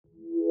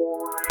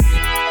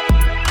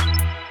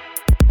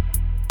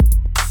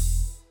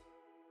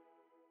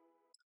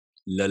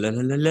La la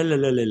la la la la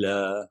la la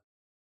la.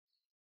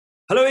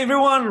 Hello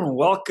everyone,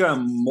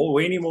 welcome.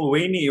 Mulweni.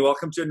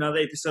 Welcome to another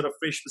episode of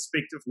Fresh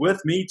Perspective.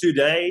 With me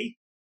today,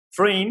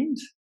 friend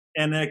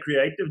and a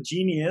creative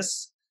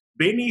genius,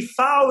 Benny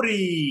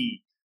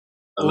Fourie.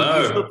 Or do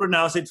you still Hello.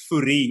 pronounce it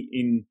Fourie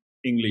in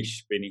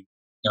English, Benny?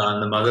 Yeah, in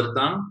the mother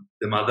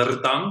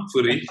tongue,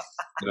 Furi.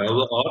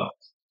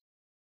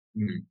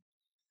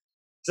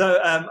 So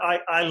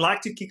I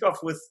like to kick off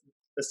with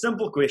a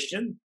simple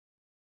question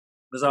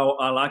because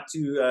I like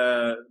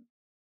to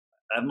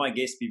have my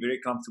guests be very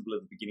comfortable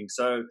at the beginning.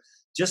 So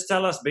just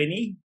tell us,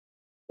 Benny,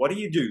 what do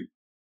you do?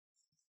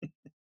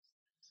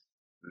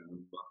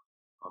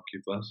 I'll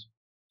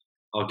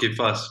keep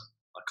fast.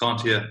 I can't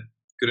hear.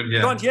 Couldn't hear.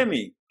 You can't hear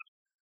me.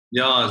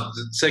 Yeah,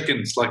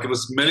 seconds, like it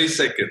was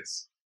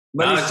milliseconds.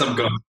 Now it's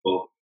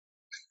uncomfortable.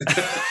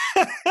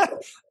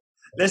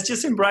 Let's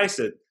just embrace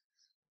it.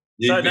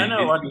 So I don't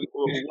know, what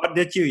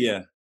did you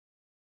hear?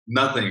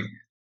 Nothing.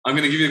 I'm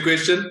going to give you a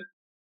question,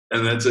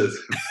 and that's it.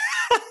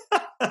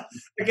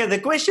 Okay, the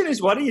question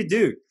is, what do you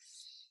do?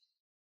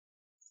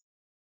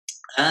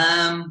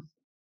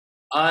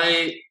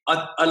 I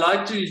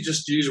like to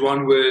just use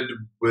one word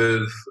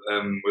with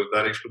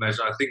that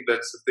explanation. I think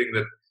that's the thing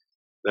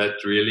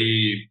that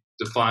really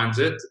defines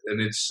it,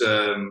 and it's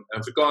in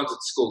Afrikaans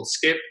it's called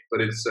skep,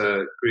 but it's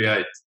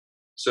create.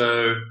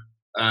 So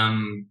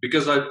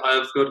because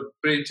I've got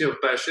plenty of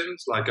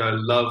passions, like I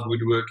love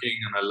woodworking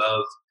and I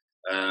love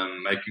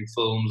making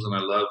films and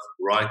I love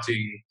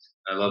writing.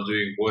 I love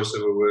doing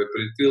voiceover work,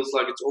 but it feels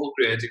like it's all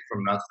creating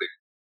from nothing.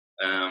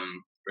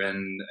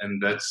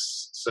 And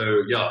that's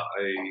so yeah.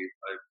 I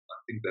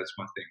think that's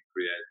my thing.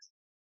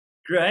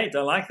 Great,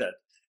 I like that.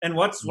 And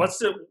what's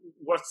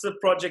the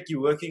project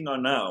you're working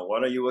on now?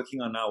 What are you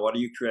working on now? What are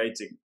you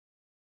creating?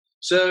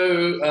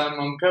 So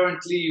I'm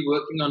currently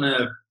working on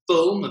a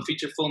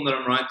feature film that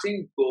I'm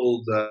writing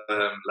called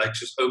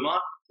Lectures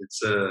Omar.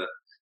 It's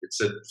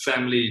a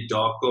family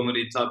dark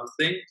comedy type of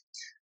thing.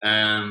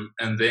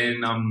 And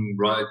then I'm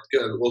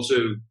also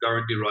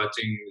currently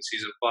writing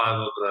season 5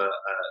 of a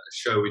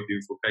show we do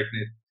for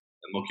CakeNet,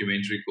 a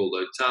mockumentary called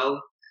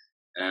Hotel.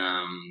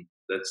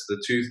 That's the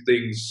two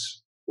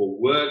things for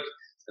work.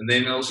 And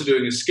then also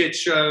doing a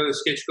sketch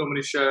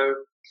comedy show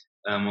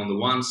on the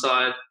one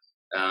side.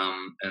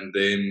 And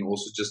then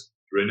also just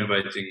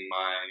renovating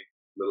my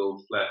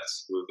little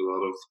flats with a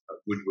lot of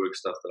woodwork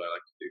stuff that I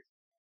like to do.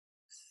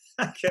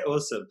 Okay,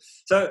 awesome.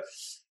 So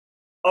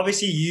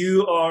obviously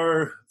you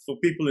are, for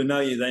people who know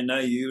you, they know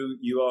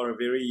you are a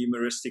very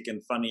humoristic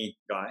and funny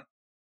guy.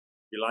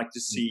 You like to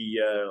see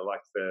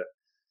like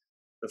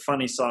the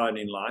funny side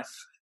in life.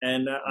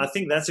 And I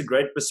think that's a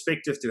great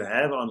perspective to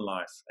have on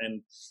life.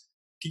 And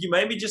could you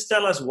maybe just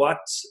tell us what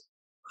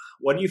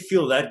do you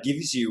feel that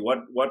gives you?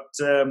 What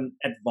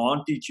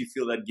advantage you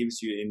feel that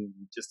gives you in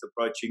just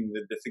approaching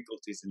the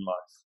difficulties in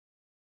life?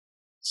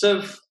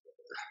 So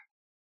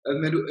I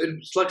mean,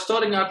 it's like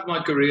starting out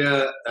my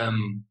career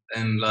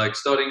and like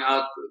starting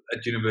out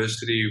at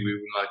university, we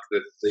were like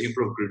the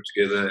improv group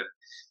together.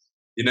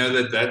 You know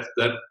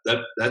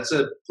that's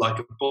a like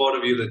a part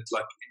of you that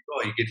like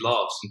you get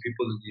laughs and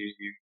people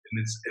you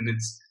and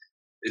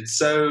it's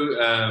so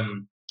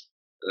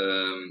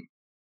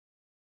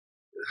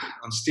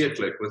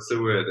aansteeklik. What's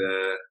the word?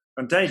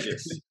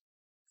 Contagious.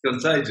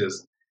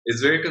 Contagious.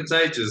 It's very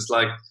contagious.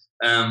 Like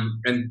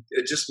and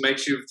it just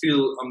makes you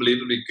feel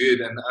unbelievably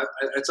good. And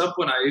at some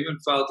point, I even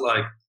felt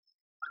like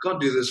I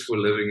can't do this for a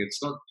living. It's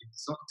not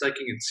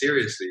taking it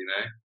seriously, you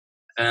know.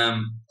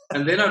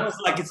 And then I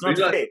like it's not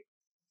fair.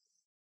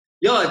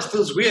 Yeah, it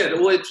feels weird,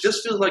 or it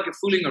just feels like you're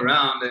fooling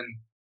around,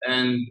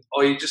 and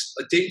are you just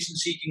attention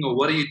seeking, or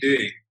what are you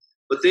doing?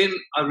 But then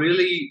I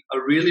really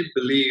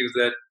believe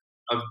that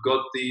I've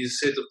got these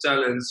set of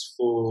talents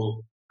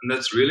and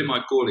that's really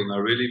my calling. I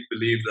really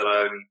believe that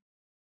I'm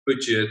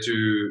put here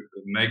to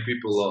make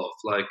people laugh,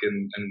 like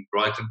and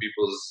brighten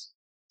people's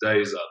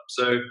days up.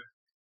 So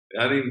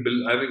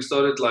having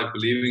started like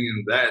believing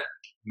in that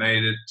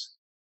made it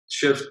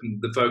shift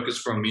the focus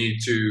from me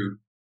to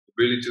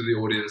really to the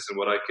audience and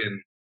what I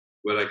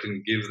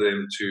can give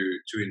them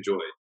to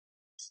enjoy,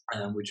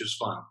 which is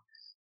fun.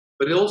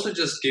 But it also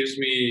just gives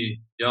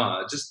me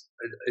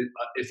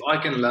if I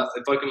can laugh,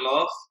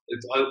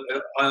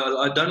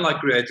 I don't like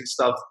creating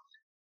stuff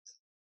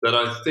that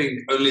I think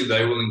only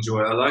they will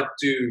enjoy. I like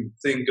to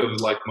think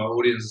of like my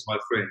audience as my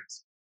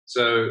friends.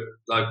 So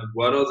like,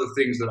 what are the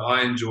things that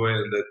I enjoy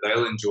and that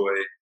they'll enjoy?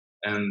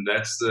 And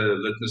that's the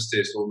litmus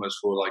test almost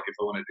for like, if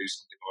I want to do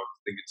something or I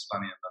think it's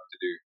funny enough to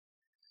do.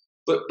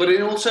 But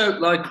it also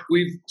like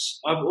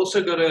I've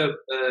also got a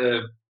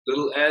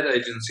little ad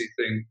agency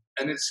thing,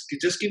 and it's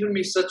just given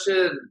me such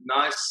a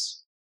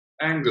nice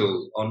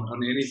angle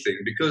on anything,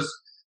 because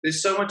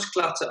there's so much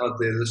clutter out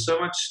there. There's so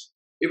much.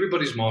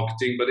 Everybody's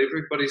marketing, but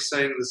everybody's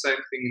saying the same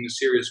thing in a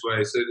serious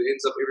way. So it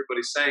ends up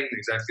everybody saying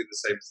exactly the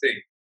same thing.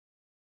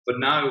 But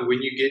now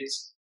when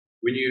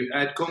you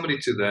add comedy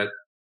to that,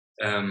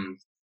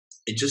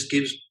 it just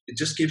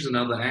gives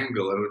another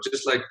angle, and it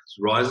just like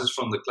rises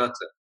from the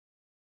clutter.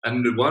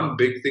 And the one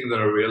big thing that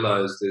I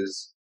realized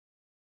is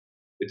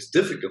it's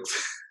difficult,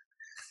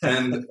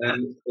 and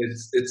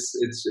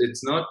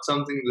it's not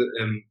something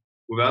that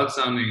without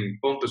sounding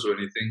pompous or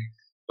anything,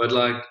 but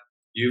like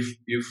you've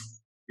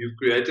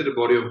created a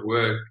body of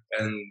work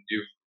and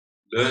you've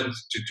learned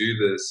to do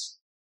this,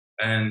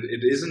 and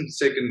it isn't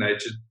second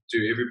nature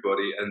to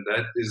everybody, and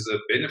that is a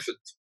benefit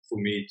for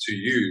me to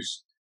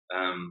use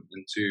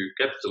and to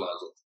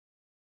capitalize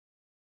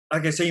on.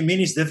 Okay, so you mean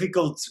it's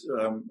difficult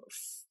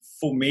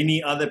for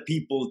many other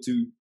people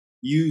to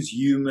use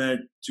humor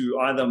to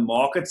either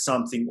market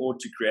something or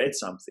to create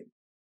something?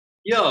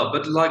 Yeah,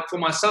 but like for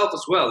myself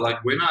as well,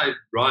 like when I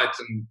write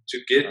and to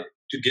get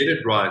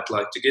it right,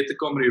 like to get the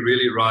comedy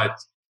really right,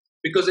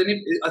 because I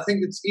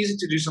think it's easy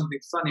to do something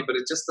funny, but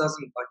it just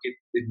doesn't, like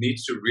it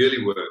needs to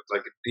really work.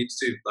 Like it needs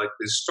to, like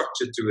there's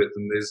structure to it,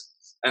 and there's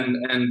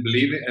and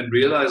believing and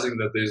realizing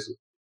that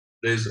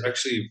there's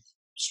actually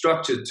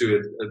structure to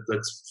it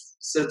that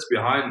sits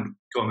behind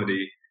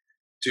comedy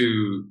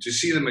to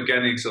see the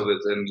mechanics of it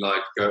and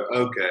like go,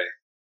 okay,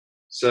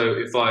 so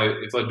if I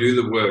do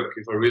the work,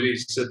 if I really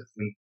sit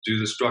and do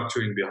the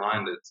structuring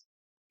behind it,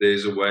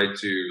 there's a way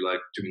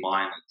to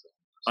mine it.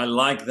 I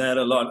like that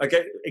a lot.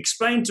 Okay,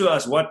 explain to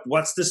us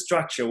what's the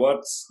structure,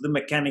 what's the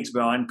mechanics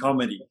behind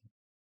comedy?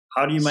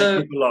 How do you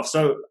make people laugh?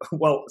 So,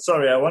 well,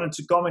 sorry, I wanted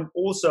to comment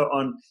also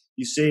on,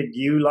 you said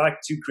you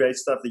like to create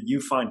stuff that you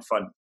find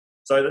funny.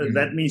 So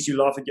that means you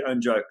laugh at your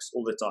own jokes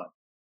all the time.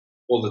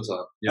 All the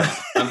time, yeah.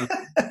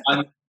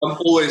 I'm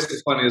always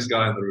the funniest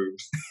guy in the room.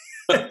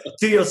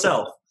 To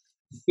yourself.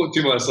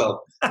 To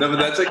myself. No, but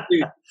that's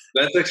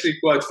actually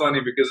quite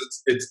funny because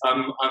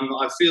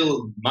I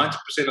feel 90%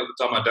 of the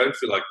time I don't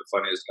feel like the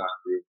funniest guy in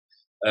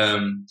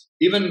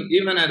the room.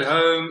 Even at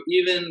home,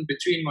 even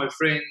between my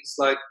friends,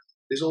 like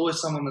there's always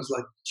someone who's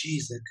like,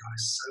 "Geez, that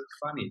guy's so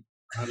funny."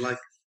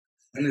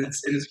 And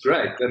it's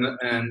great,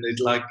 and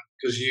it's like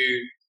because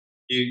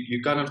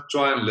you kind of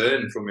try and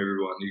learn from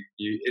everyone.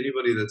 You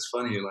anybody that's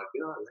funny, you're like,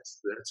 "Yeah,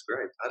 that's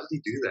great. How did he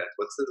do that?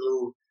 What's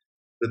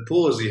the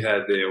pause he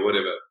had there, or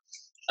whatever."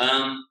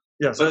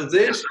 Yeah. So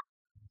there's,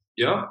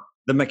 yeah.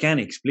 The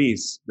mechanics,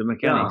 please. The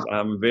mechanics. Yeah.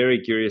 I'm very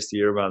curious to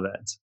hear about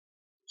that.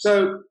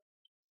 So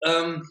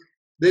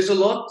there's a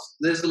lot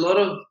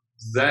of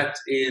that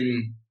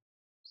in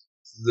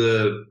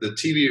the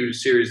TV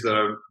series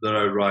that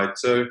I write.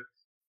 So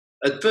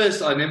at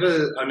first, I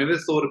never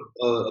thought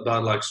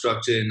about like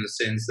structure in the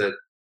sense that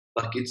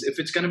like if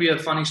it's going to be a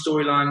funny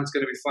storyline, it's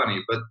going to be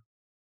funny.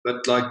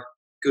 But like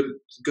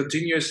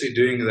continuously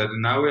doing that,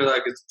 and now we're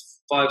like it's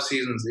 5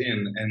 seasons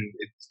in, and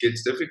it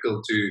gets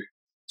difficult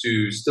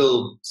to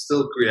still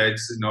create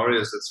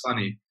scenarios that's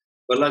funny.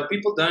 But like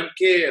people don't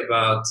care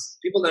about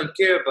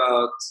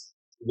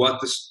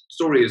what the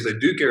story is. They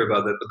do care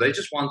about that, but they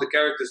just want the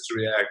characters to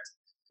react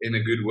in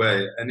a good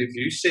way. And if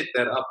you set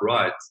that up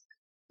right,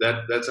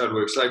 that's how it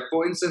works. Like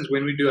for instance,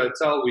 when we do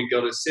Hotel, we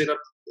got a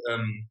setup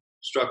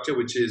structure,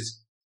 which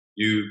is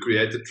you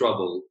create the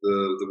trouble,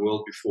 the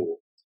world before.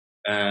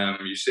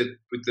 You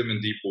put them in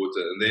deep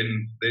water, and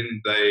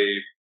then they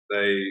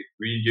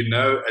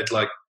at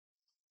like,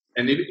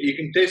 and you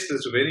can test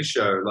this with any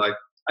show. Like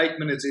 8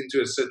 minutes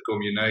into a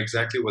sitcom, you know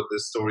exactly what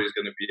this story is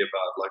going to be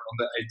about. Like on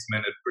the 8th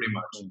minute, pretty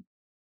much.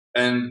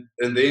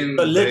 And then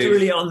but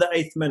literally on the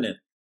 8th minute.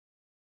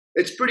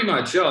 It's pretty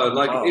much, yeah.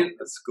 Like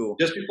that's cool.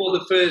 Just before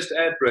the first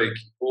ad break,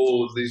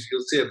 or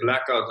you'll see a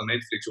blackout on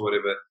Netflix or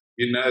whatever.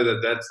 You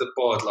know that's the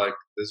part. Like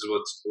this is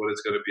what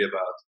it's going to be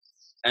about,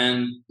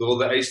 and all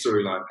the A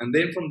storyline. And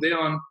then from there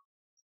on,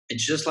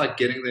 it's just like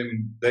getting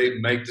them. They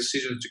make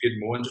decisions to get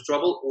more into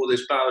trouble, or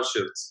there's power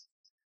shifts.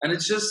 And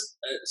it's just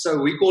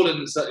so we call it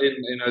in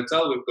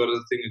Hotel. We've got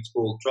a thing. It's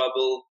called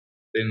trouble.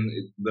 Then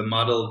the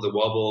muddle, the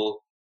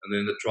wobble, and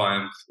then the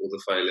triumph or the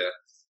failure,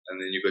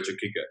 and then you got your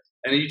kicker.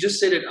 And you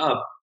just set it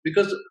up.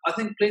 Because I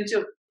think plenty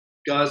of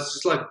guys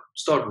just like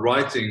start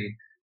writing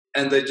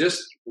and they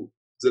just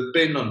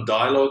depend on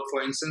dialogue,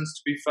 for instance,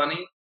 to be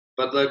funny.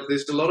 But like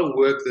there's a lot of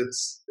work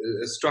that's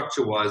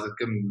structure-wise that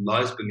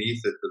lies beneath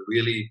it that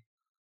really,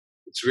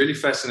 it's really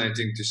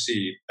fascinating to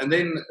see. And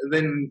then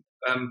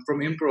from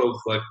improv,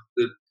 like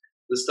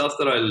the stuff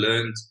that I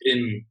learned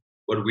in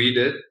what we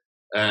did,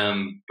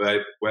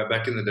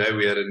 back in the day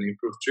we had an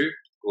improv troupe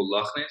called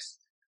Lachnes.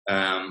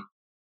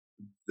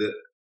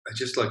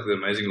 Just like the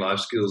amazing life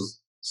skills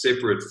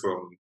separate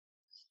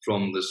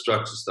from the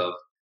structure stuff,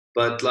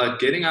 but like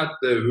getting out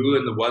the who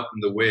and the what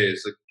and the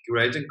where's, like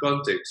creating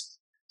context,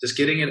 just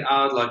getting it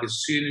out like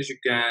as soon as you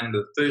can.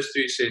 The first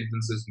 3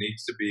 sentences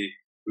needs to be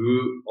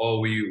who are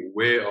we,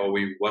 where are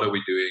we, what are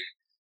we doing,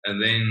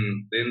 and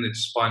then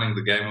it's finding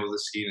the game of the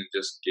scene and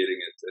just getting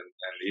it and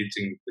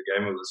hitting the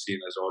game of the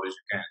scene as hard as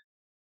you can.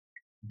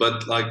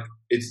 But like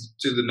it's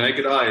to the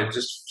naked eye, it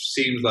just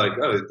seems like,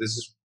 oh, this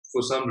is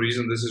for some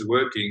reason this is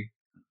working.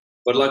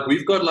 But like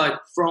we've got like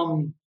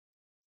from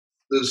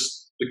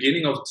this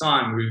beginning of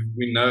time,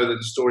 we know that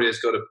the story has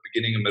got a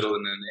beginning, a middle,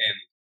 and an end.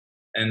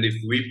 And if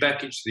we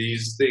package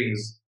these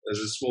things as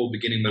a small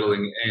beginning, middle,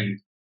 and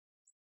end,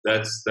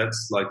 that's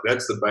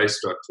the base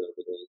structure of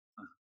it all.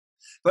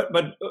 But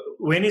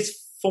when it's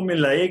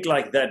formulaic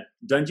like that,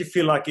 don't you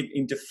feel like it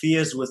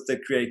interferes with the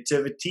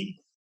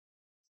creativity?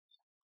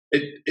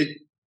 It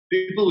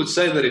people would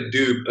say that it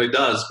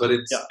does, but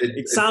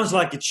it sounds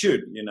like it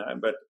should,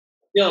 but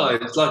yeah,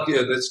 it's like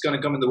that's going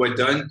to come in the way.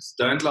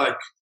 Don't like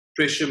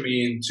pressure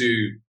me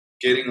into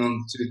getting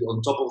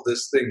on top of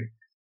this thing,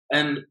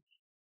 and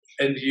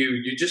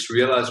you just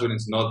realize when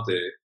it's not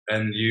there,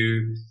 and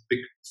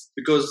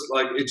because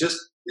like it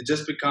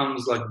just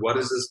becomes like, what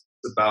is this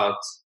about?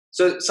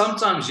 So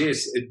sometimes,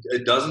 yes,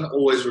 it doesn't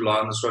always rely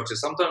on the structure.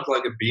 Sometimes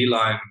like a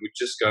beeline would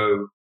just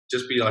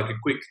be like a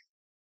quick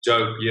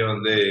joke here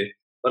and there.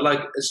 But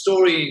like a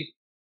story,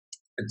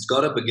 it's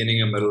got a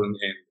beginning, a middle, and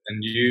end.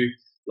 And you,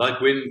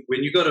 like when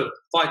you got a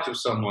fight with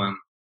someone,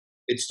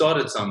 it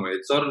started somewhere.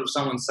 It started with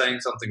someone saying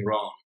something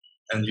wrong,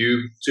 and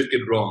you took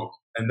it wrong.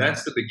 And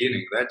that's the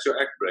beginning. That's your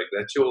act break.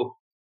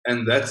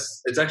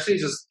 It's actually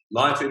just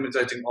life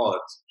imitating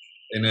art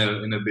in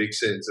a big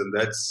sense. And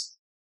that's,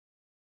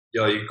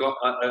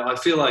 I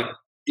feel like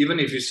even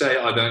if you say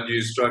I don't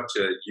use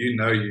structure,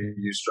 you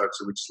use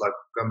structure, which is like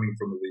coming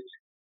from a video.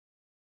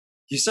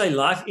 You say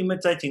life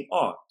imitating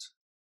art?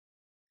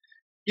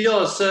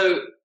 Yeah,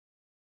 so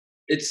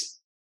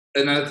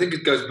and I think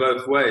it goes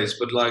both ways,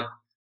 but like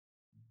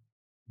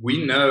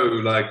we know,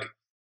 like,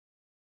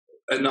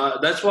 and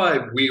that's why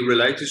we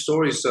relate to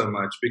stories so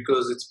much,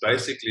 because it's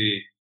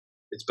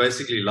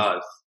basically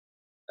life.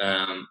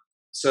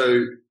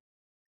 So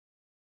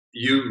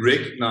you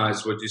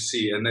recognize what you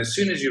see, and as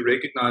soon as you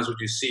recognize what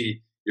you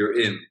see, you're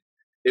in.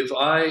 If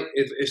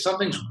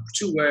something's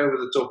too way over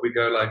the top, we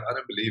go like, I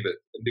don't believe it,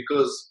 and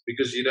because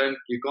you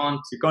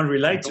can't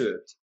relate to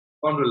it.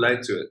 Can't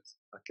relate to it.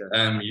 Okay.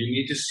 You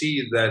need to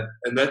see that,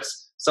 and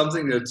that's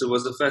something that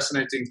was a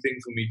fascinating thing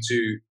for me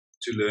to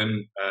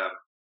learn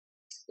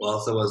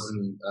whilst I was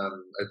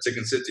at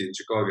Second City in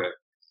Chicago,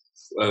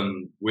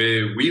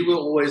 where we were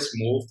always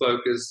more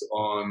focused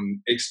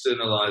on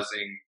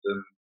externalizing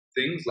the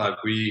things.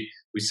 Like we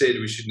said,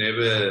 we should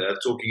never have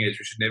talking heads.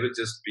 We should never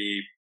just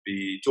be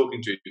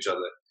talking to each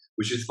other.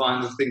 We should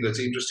find the thing that's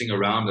interesting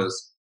around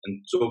us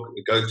and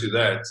go to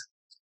that.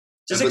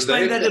 Just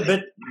explain that a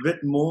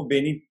bit more,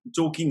 Benny.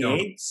 Talking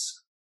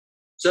heads.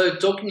 So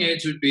talking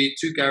heads would be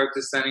two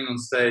characters standing on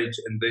stage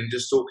and then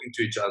just talking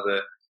to each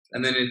other,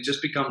 and then it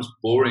just becomes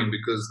boring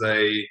because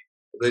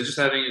they're just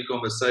having a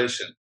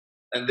conversation.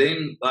 And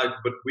then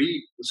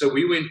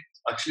we went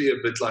actually a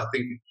bit, I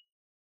think,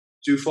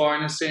 too far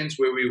in a sense,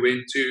 where we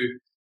went to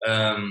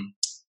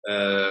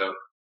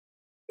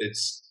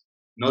it's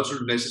not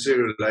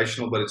necessarily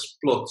relational, but it's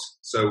plot.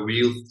 So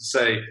we'll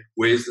say,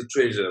 where's the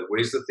treasure?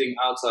 Where's the thing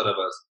outside of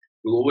us?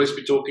 We'll always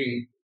be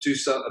talking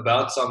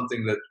about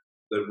something that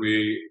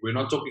we're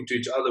not talking to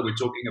each other. We're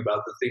talking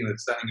about the thing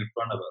that's standing in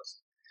front of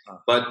us.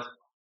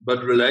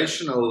 But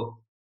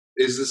relational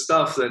is the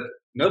stuff that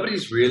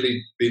nobody's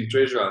really been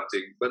treasure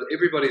hunting, but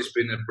everybody's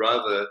been a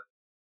brother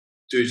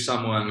to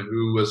someone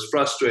who was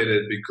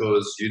frustrated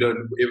because you don't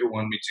ever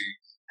want me to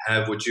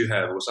have what you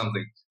have or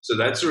something. So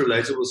that's a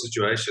relatable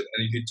situation.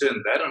 And if you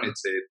turn that on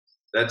its head,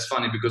 that's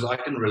funny because I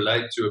can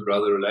relate to a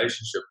brother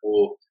relationship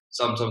or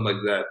something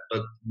like that,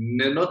 but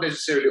not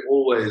necessarily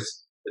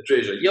always a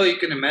treasure. Yeah, you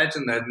can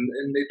imagine that,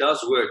 and it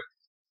does work.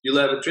 You'll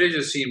have a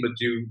treasure scene, but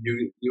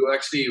you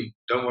actually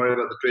don't worry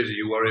about the treasure.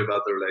 You worry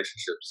about the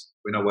relationships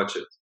when I watch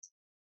it.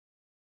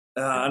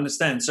 I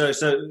understand. So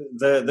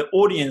the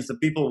audience, the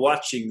people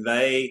watching,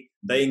 they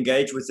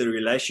engage with the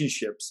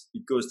relationships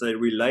because they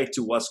relate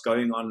to what's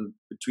going on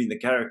between the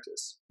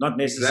characters, not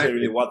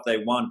necessarily what they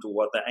want or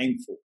what they aim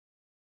for.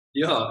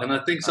 Yeah, and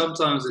I think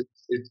sometimes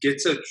it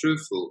gets so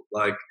truthful.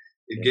 Like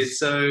it gets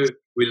so,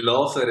 we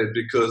laugh at it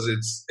because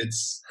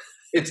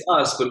it's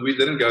us, but we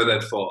didn't go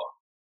that far.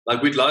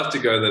 Like we'd love to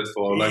go that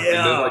far. Like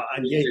I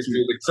get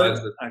you.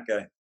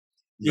 Okay.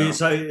 Yeah.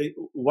 So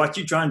what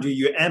you try and do,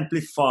 you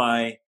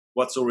amplify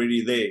what's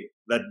already there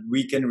that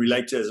we can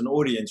relate to as an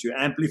audience. You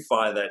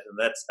amplify that, and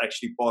that's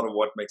actually part of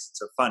what makes it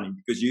so funny,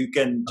 because you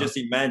can just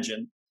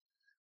imagine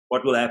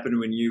what will happen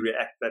when you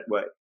react that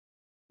way.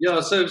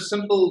 Yeah. So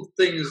simple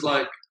things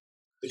like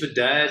if a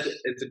dad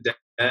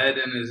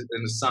and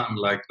his son,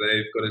 like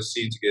they've got a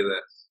scene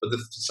together, but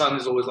the son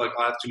is always like,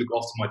 I have to look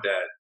after my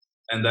dad.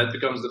 And that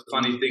becomes the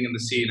funny thing in the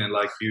scene. And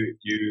like you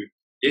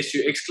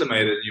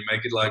exclamate it, you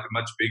make it like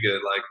much bigger,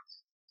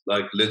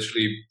 like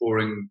literally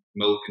pouring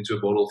milk into a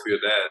bottle for your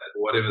dad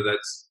or whatever.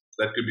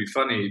 That could be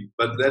funny,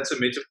 but that's a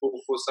metaphor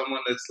for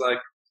someone that's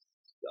like,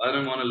 I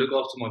don't want to look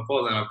after my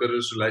father, and I've got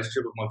this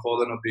relationship with my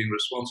father not being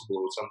responsible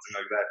or something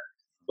like that.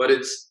 But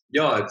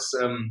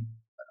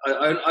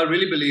I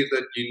really believe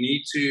that you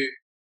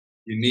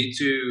need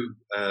to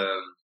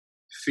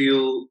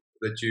feel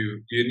that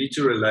you need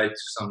to relate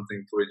to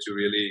something for it to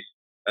really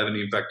have an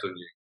impact on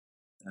you.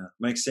 Yeah,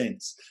 makes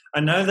sense. I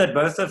know that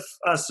both of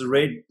us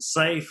read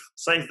Save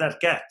That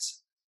Cat.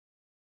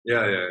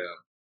 Yeah.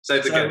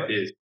 Save the Cat,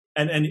 yes.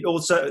 And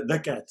also the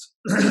cat.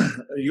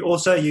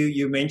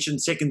 you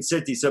mentioned Second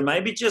City. So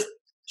maybe just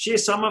share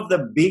some of the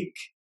big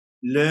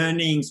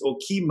learnings or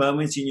key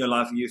moments in your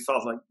life where you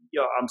felt like,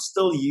 I'm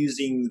still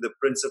using the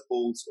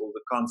principles or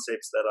the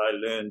concepts that I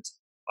learned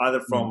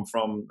either from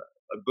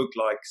a book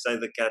like Save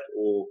the Cat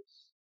or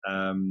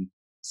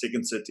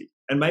Second City.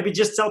 And maybe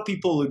just tell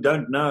people who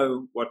don't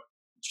know what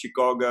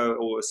Chicago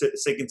or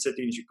Second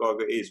City in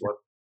Chicago is, what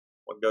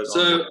goes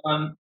on.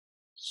 So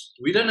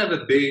we don't have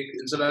a big,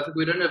 in South Africa,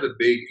 we don't have a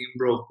big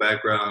improv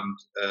background.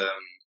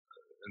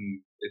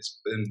 And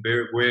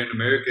where in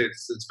America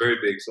it's very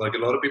big. So like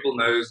a lot of people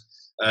knows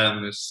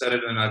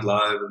Saturday Night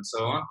Live and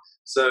so on.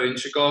 So in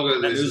Chicago,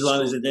 and whose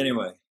line is it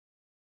anyway?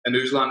 And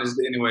whose line is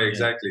it anyway?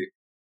 Exactly.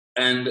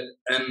 And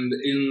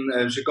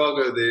in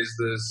Chicago, there's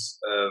this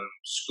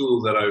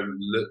school that I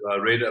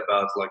read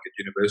about, like at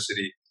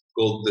university,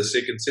 called the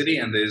Second City,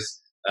 and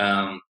there's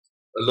a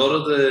lot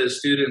of the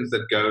students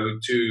that go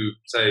to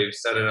say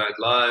Saturday Night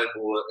Live,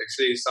 or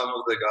actually some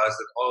of the guys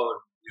that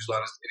whose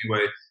line is it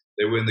anyway,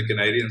 they were in the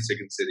Canadian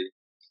Second City.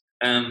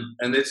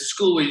 And it's a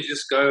school where you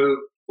just go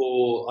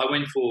I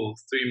went for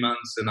 3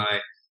 months, and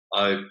I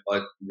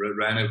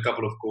ran a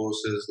couple of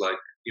courses like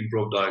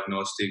improv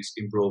diagnostics,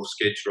 improv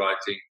sketch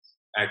writing,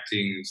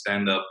 acting,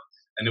 stand-up.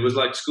 And it was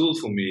like school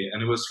for me.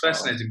 And it was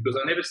fascinating because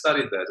I never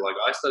studied that. Like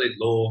I studied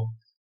law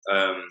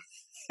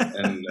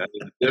and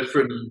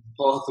different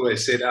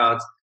pathways set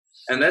out.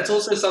 And that's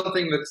also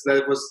something that's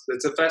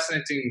a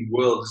fascinating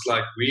world. It's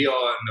like we are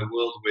in a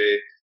world where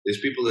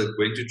there's people that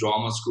went to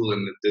drama school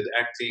and did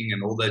acting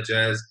and all that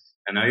jazz.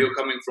 And now you're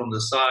coming from the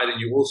side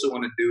and you also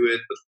want to do it,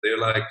 but they're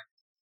like,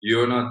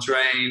 you're not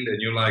trained, and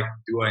you're like,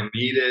 do I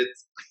need it?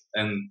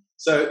 And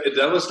so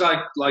that was like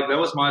that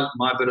was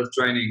my bit of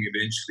training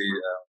eventually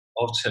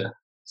after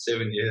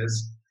 7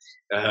 years.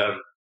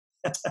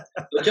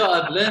 But yeah,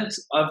 I've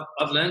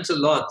learned a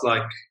lot.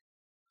 Like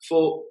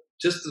for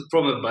just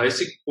from a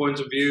basic point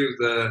of view,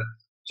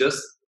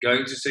 just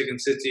going to Second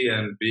City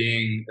and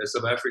being a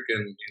South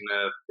African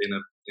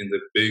in the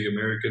big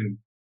American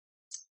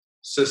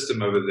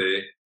system over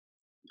there,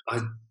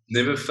 I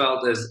never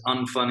felt as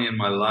unfunny in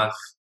my life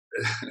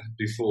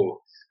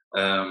before,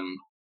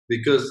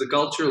 because the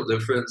cultural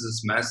difference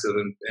is massive,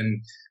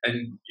 and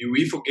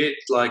we forget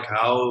like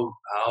how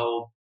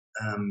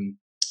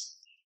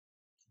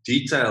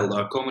detailed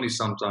our comedy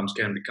sometimes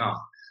can become.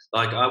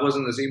 Like I was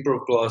in this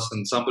improv class,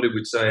 and somebody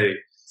would say,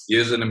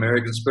 "Here's an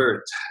American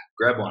Spirit,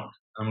 grab one."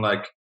 I'm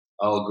like,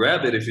 "I'll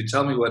grab it if you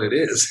tell me what it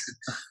is,"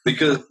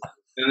 because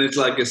and it's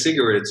like a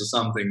cigarette or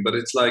something, but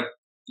it's like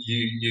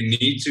you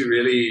need to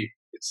really.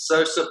 It's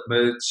so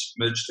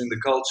submerged in the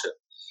culture.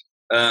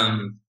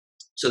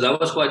 So that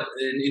was quite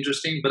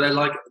interesting. But I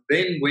like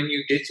then when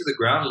you get to the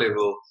ground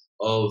level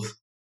of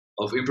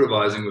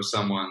improvising with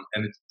someone,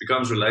 and it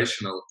becomes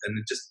relational, and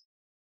it just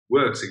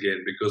works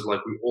again, because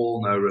like we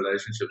all know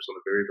relationships on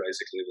a very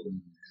basic level.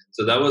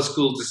 So that was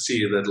cool to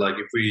see that like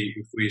if we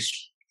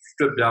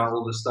strip down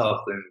all the stuff,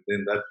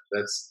 then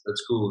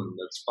that's cool and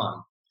that's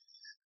fun.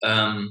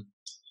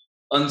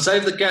 On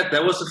Save the Cat,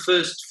 that was the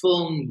first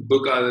film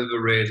book I've ever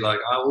read. Like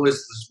I always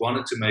just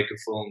wanted to make a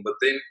film, but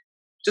then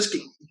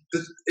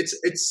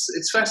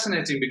it's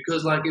fascinating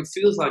because like it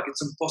feels like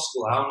it's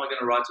impossible. How am I going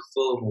to write a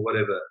film or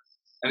whatever?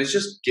 And it's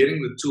just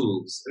getting the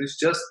tools, and it's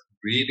just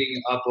reading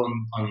up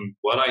on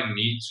what I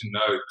need to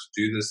know to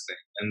do this thing.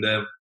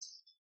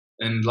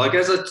 And like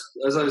as I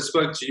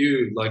spoke to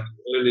you like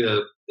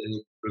earlier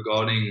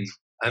regarding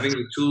having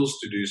the tools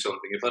to do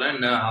something. If I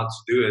don't know how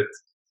to do it.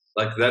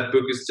 Like that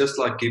book is just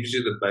like gives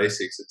you the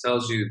basics. It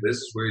tells you this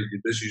is where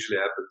this usually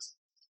happens.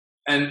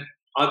 And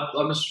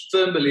I'm a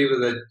firm believer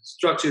that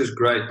structure is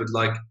great, but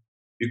like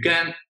you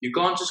can't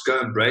just go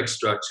and break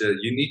structure.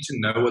 You need to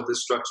know what the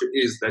structure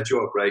is that you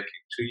are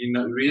breaking. So you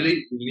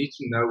need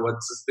to know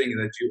what's the thing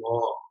that you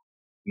are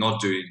not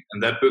doing.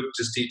 And that book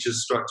just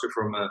teaches structure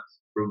from a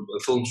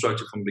film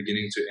structure from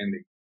beginning to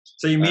ending.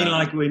 So you mean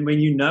like when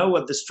you know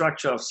what the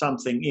structure of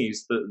something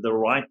is, the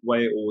right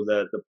way or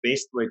the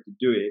best way to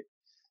do it,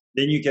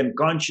 then you can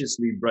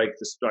consciously break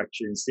the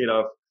structure instead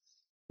of,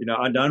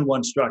 I don't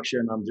want structure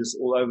and I'm just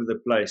all over the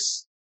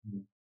place.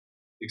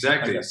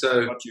 Exactly. Okay.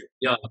 So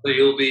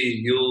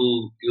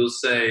you'll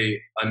say,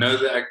 I know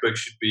the act break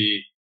should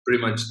be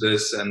pretty much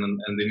this, and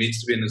there needs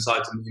to be an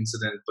inciting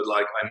incident, but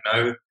like I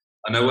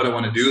know what I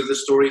want to do with the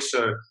story,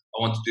 so I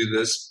want to do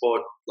this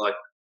part like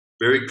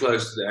very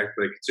close to the act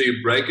break. So you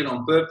break it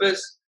on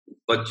purpose,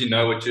 but you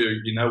know what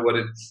the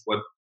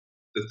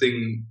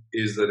thing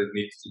is that it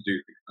needs to do.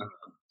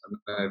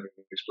 I'm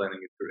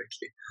explaining it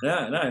correctly.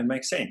 No, it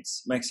makes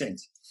sense.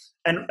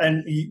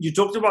 And you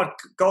talked about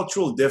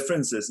cultural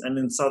differences, and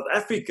in South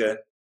Africa,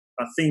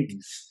 I think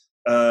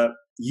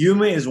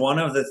humor is one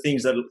of the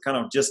things that kind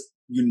of just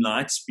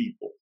unites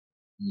people.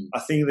 I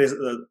think there's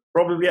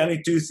probably only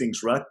two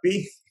things: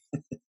 rugby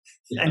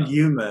and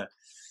humor.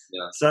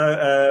 Yeah.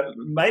 So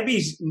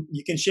maybe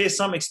you can share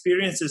some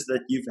experiences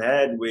that you've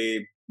had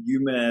where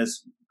humor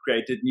has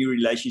created new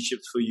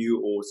relationships for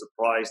you or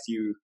surprised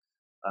you.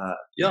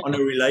 On a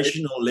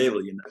relational level,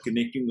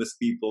 connecting with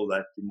people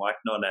that you might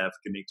not have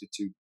connected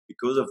to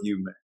because of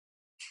humor.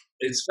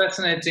 It's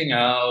fascinating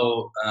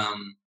how,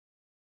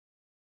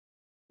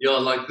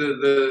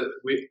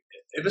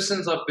 ever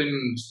since I've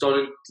been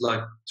started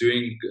like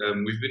doing,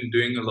 we've been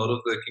doing a lot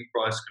of the King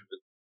Price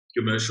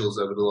commercials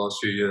over the last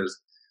few years,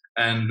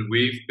 and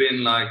we've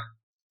been like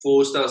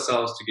forced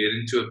ourselves to get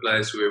into a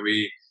place where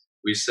we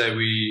say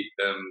we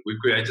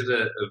created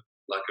a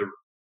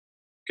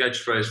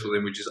catchphrase for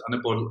them, which is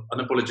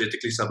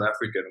unapologetically South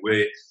African,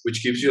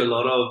 which gives you a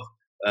lot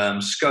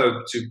of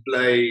scope to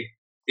play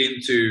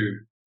into.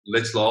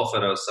 Let's laugh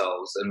at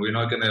ourselves, and we're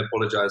not going to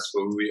apologize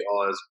for who we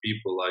are as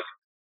people. Like,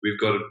 we've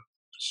got a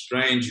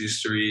strange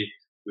history,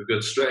 we've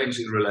got strange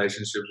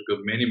relationships, we've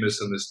got many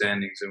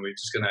misunderstandings, and we're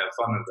just going to have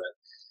fun with that.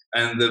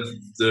 And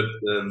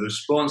the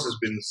response has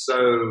been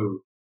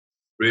so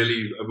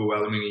really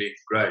overwhelmingly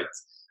great.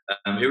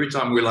 Every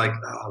time we're like,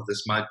 oh,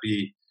 this might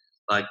be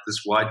like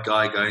this white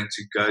guy going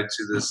to go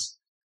to this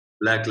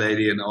black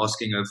lady and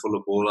asking her for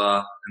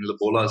lobola, and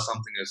lobola is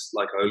something that's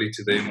like holy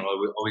to them.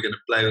 Are we going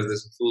to play with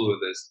this and fool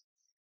with this?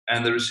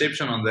 And the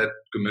reception on that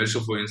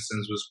commercial, for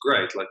instance, was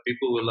great. Like,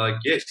 people were like,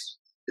 yes.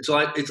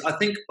 I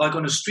think like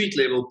on a street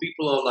level,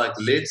 people are like,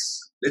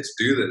 let's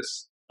do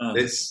this.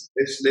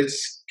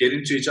 Let's get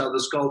into each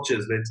other's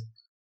cultures.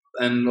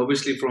 And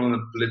obviously from a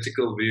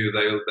political view,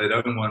 they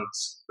don't want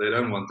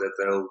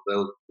that.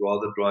 They'll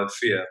rather drive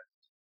fear.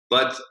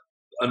 But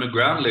on a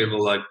ground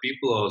level, like,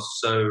 people are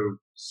so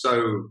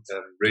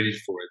ready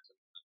for it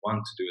and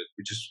want to do it,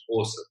 which is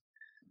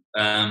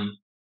awesome.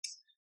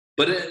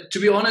 But to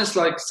be honest,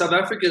 like, South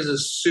Africa is a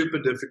super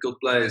difficult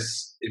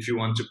place if you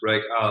want to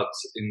break out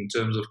in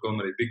terms of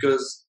comedy,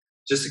 because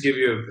just to give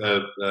you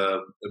a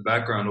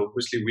background,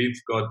 obviously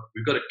we've got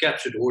a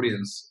captured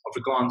audience.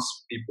 Afrikaans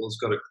people's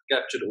got a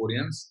captured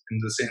audience in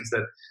the sense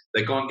that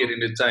they can't get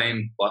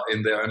entertained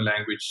in their own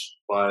language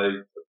by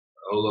a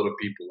whole lot of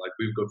people. Like,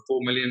 we've got 4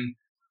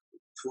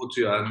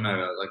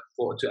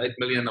 to 8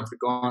 million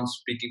Afrikaans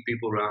speaking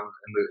people around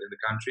in the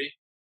country.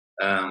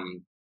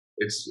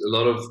 It's a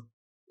lot of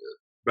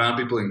brown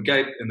people in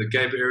the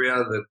Cape area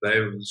that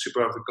they're super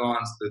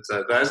Afrikaans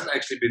that hasn't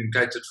actually been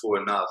catered for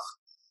enough,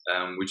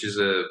 which is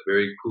a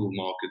very cool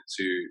market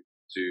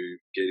to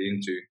get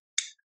into.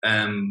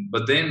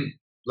 But then,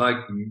 like,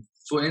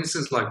 for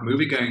instance, like,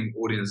 movie-going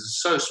audience is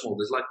so small.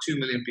 There's like 2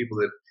 million people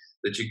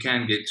that you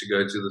can get to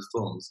go to the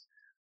films.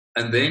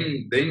 And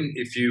then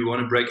if you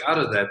want to break out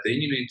of that, then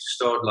you need to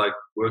start like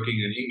working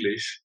in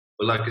English.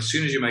 But like, as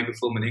soon as you make a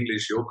film in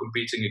English, you're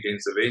competing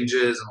against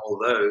Avengers and all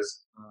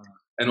those.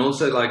 And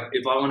also, like,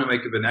 if I want to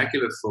make a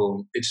vernacular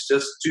film, it's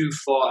just too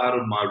far out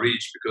of my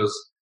reach because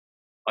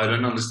I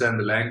don't understand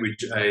the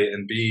language, A,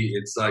 and B,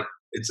 it's like,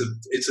 it's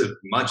a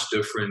much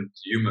different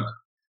humor.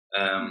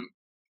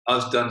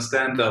 I've done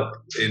stand-up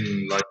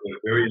in like a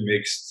very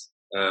mixed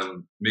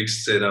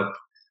setup,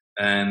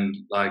 and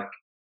like,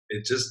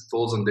 it just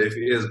falls on deaf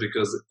ears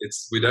because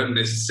we don't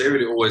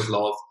necessarily always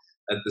laugh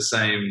at the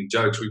same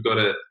jokes. We've got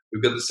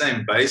the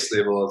same base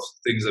level of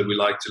things that we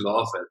like to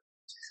laugh at.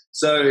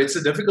 So it's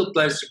a difficult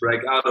place to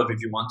break out of if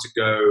you want to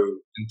go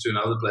into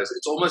another place.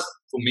 It's almost,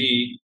 for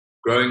me,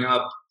 growing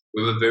up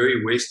with a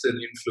very Western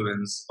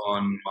influence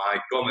on my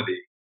comedy,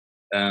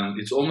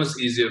 it's almost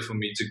easier for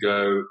me to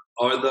go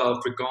either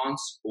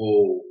Afrikaans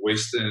or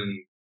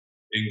Western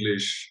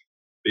English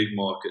big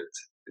market.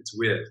 It's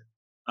weird.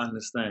 I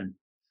understand.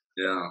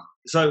 Yeah.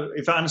 So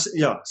if I understand,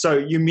 yeah. So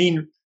you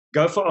mean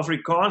go for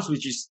Afrikaans,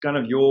 which is kind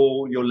of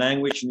your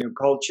language and your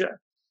culture,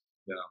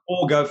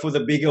 or go for the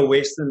bigger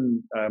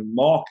Western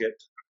market,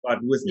 but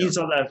within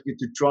South Africa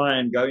to try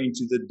and go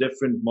into the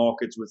different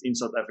markets within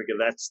South Africa.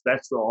 That's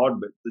the hard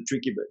bit, the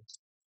tricky bit.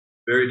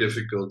 Very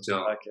difficult,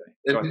 yeah. Okay.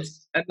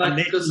 And like,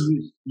 because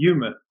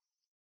humor.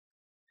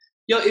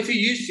 Yeah, if you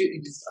use,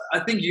 I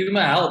think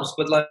humor helps,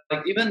 but like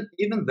even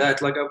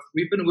that, like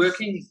we've been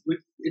working with.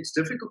 It's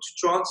difficult to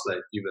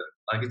translate. Even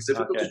like it's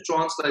difficult to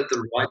translate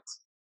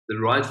the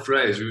right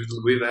phrase.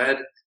 We've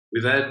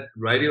had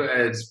radio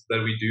ads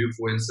that we do,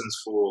 for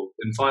instance,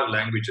 in 5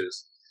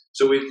 languages.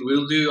 So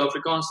we'll do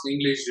Afrikaans,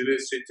 English, Zulu,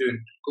 Sotho, and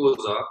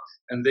Xhosa,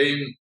 and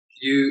then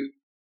you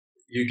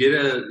get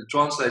a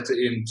translator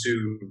in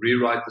to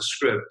rewrite the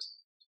script,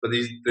 but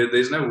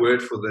there's no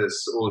word for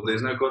this, or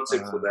there's no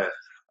concept for that.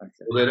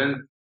 Okay. Or they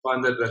don't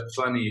find that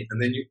funny, and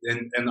then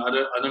and I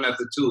don't have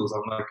the tools.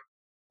 I'm like,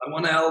 I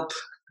want to help.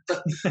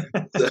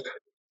 So,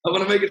 I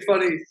want to make it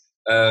funny.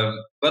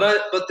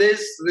 But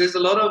there's a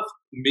lot of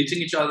meeting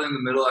each other in the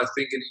middle. I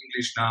think in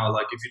English now,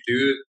 like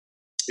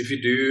if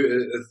you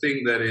do a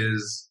thing that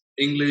is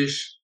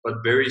English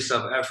but very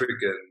South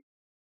African,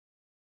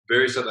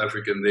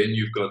 then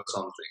you've got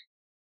something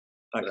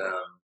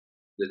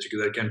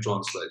that can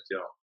translate.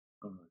 Yeah,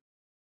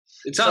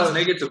 it sounds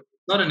negative.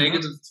 Not a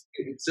negative.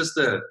 It's just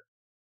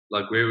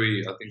like where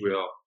I think we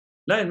are.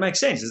 No, it makes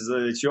sense.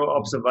 It's your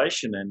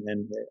observation,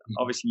 and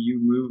obviously you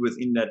move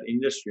within that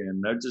industry and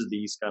notice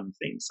these kind of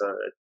things. So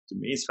to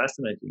me, it's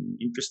fascinating,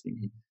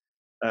 interesting.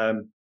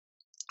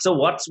 So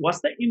what's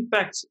the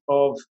impact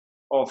of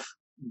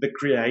the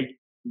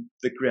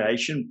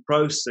creation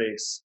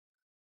process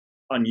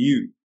on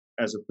you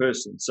as a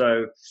person?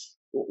 So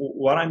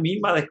what I mean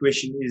by that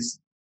question is,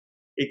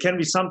 it can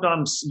be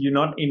sometimes you're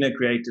not in a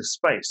creative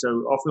space. So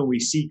often we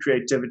see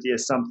creativity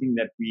as something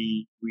that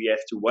we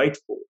have to wait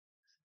for.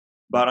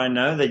 But I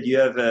know that you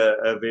have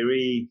a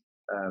very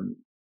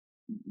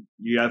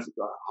you have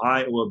a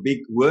high or a big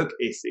work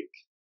ethic.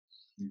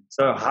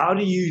 So how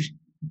do you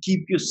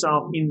keep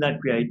yourself in that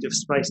creative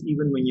space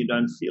even when you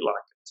don't feel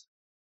like it?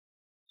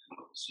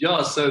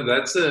 Yeah, so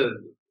that's the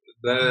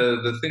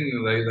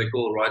thing they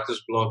call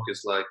writer's block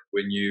is like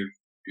when you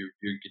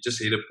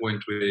just hit a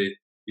point where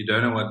you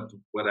don't know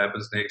what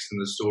happens next in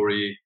the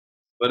story.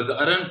 But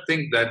I don't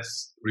think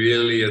that's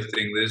really a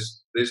thing.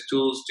 There's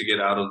tools to get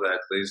out of that.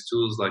 There's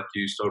tools like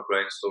you start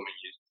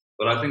brainstorming.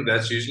 But I think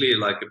that's usually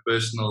like a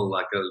personal,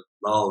 like a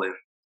lull. And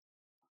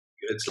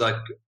it's like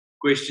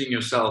questioning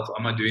yourself: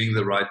 am I doing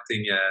the right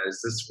thing? Yeah,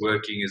 is this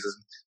working? Is this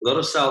a lot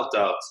of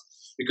self-doubt?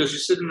 Because you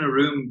sit in a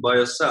room by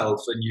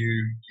yourself and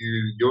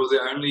you're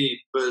the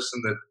only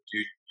person that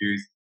you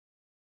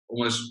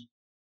almost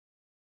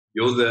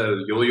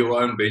you're your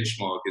own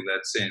benchmark in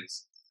that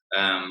sense.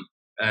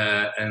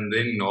 And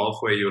then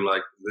halfway you're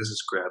like, this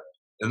is crap,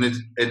 and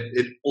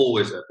it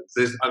always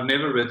happens. I've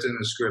never written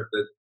a script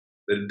that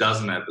it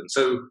doesn't happen.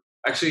 So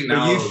actually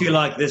now, but you feel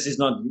like this is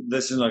not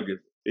good.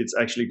 It's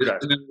actually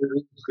crap. This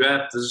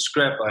is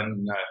crap. I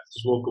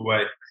just walk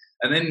away,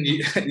 and then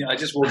I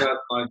just walk out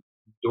my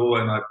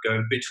door and I go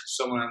and pitch to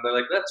someone, and they're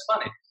like, "That's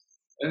funny,"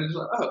 and it's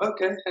like, "Oh,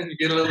 okay," and you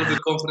get a little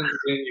bit confident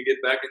again, you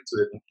get back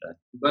into it. Okay.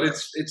 But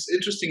it's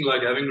interesting,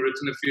 like having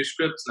written a few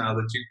scripts now,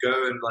 that you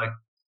go and like,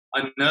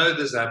 I know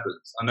this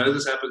happens. I know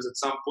this happens at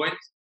some point.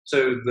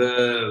 So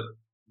the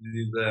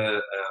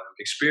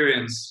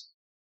experience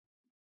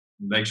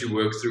makes you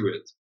work through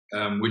it,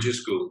 which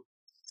is cool.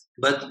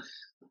 But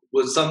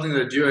was something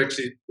that you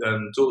actually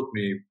taught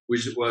me,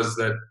 which was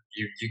that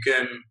you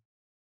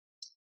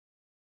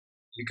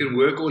can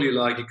work all you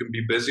like. You can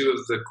be busy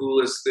with the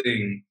coolest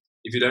thing.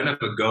 If you don't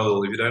have a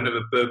goal, if you don't have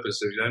a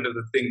purpose, if you don't have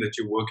the thing that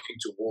you're working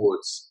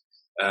towards,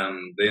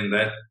 then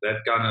that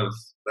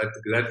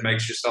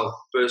makes yourself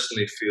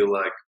personally feel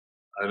like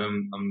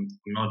I'm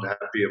not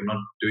happy. I'm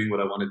not doing what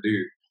I want to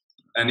do.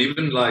 And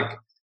even like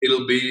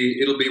it'll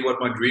be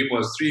what my dream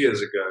was 3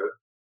 years ago,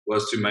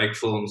 was to make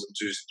films and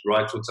to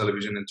write for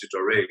television and to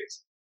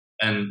direct.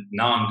 And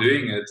now I'm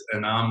doing it,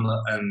 and now I'm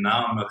not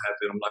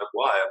happy. I'm like,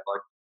 why? I'm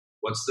like,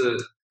 what's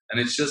the? And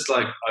it's just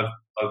like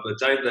I've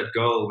attained that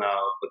goal now,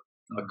 but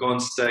I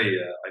can't stay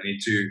here. I need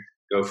to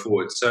go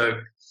forward. So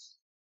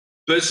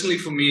personally,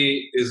 for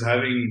me, is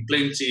having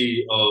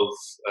plenty of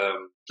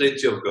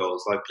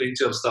goals, like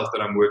plenty of stuff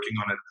that I'm working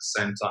on at the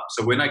same time.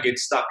 So when I get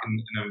stuck in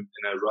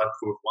a rut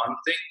for one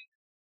thing,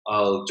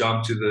 I'll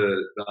jump to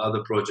the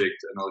other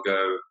project and I'll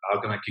go, how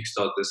can I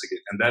kickstart this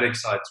again? And that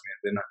excites me.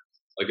 And then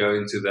I go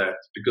into that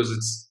because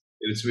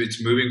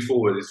it's moving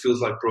forward. It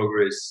feels like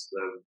progress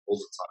all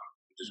the time,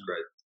 which is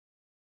great.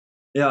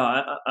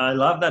 Yeah, I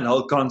love that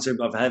whole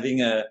concept of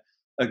having a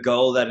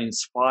goal that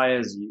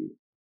inspires you,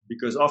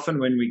 because often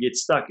when we get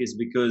stuck is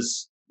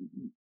because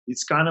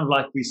it's kind of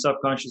like we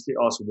subconsciously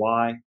ask,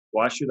 why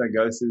should I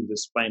go through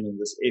this pain and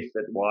this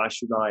effort? Why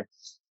should I,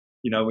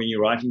 when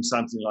you're writing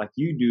something like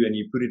you do and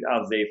you put it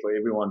out there for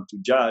everyone to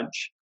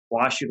judge,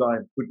 why should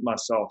I put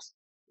myself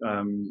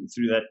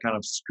through that kind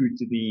of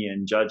scrutiny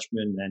and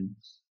judgment? And,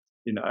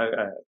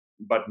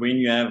 but when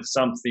you have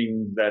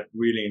something that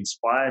really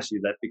inspires you,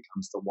 that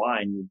becomes the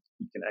why, and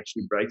you can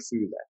actually break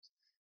through that.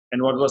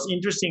 And what was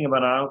interesting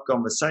about our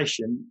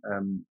conversation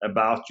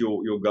about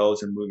your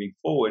goals and moving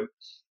forward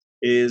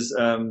is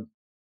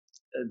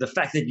the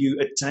fact that you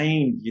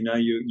attained,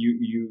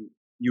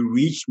 you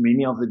reached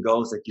many of the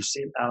goals that you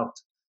set out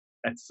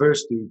at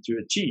first to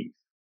achieve.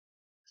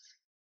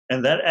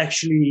 And that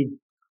actually,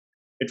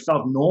 it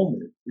felt normal.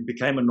 It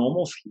became a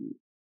normal for you.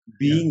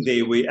 Being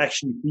there, where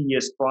actually 3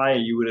 years prior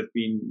you would have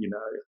been,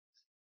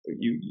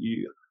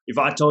 if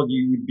I told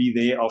you would be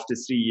there after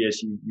 3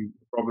 years, you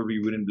probably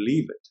wouldn't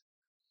believe it.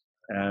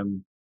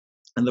 And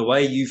the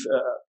way you've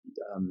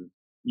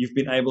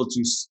been able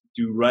to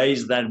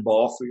raise that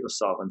bar for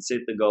yourself and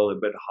set the goal a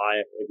bit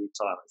higher every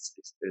time,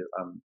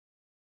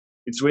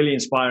 it's really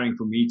inspiring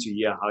for me to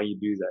hear how you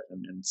do that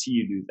and see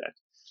you do that.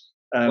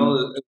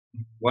 Well,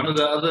 one of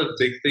the other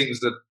big things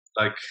that,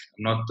 like,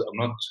 I'm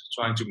not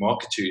trying to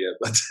market you here,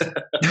 but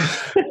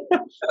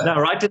no,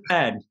 write an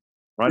ad.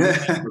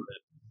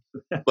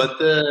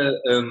 But a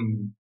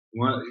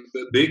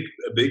big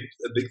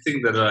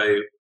thing that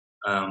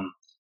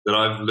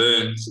I've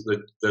learned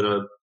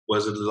that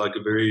was like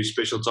a very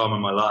special time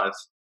in my life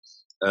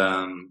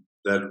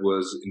that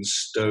was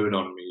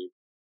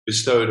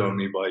bestowed on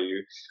me by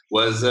you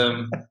was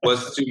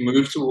to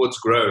move towards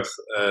growth.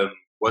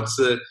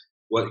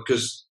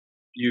 Because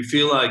you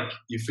feel like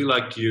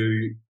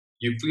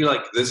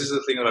this is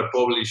the thing that I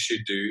probably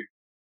should do,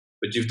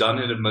 but you've done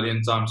it a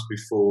million times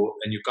before,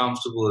 and you're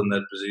comfortable in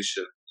that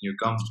position. You're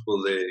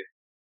comfortable there,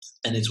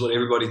 and it's what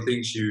everybody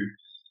thinks you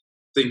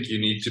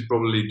need to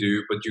probably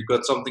do. But you've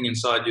got something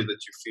inside you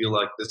that you feel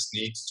like this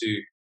needs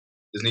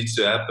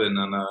to happen,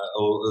 and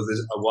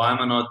why am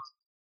I not?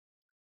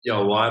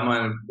 Why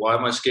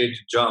am I scared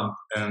to jump?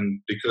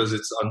 And because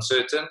it's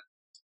uncertain,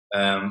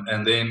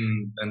 and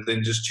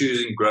then just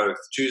choosing growth,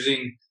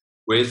 choosing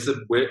where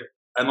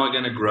am I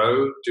going to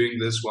grow doing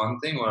this one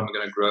thing, or am I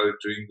going to grow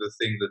doing the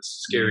thing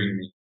that's scaring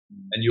me?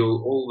 and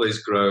you'll always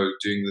grow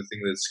doing the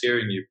thing that's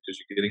scaring you because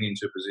you're getting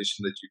into a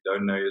position that you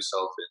don't know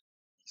yourself in,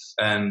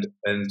 and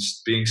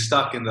being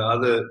stuck in the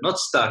other, not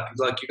stuck,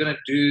 like you're gonna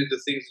do the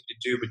things that you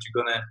do, but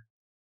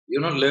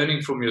you're not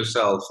learning from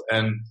yourself,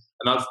 and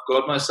I've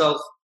found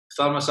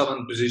myself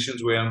in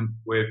positions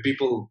where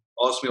people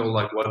ask me, all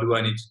like, what do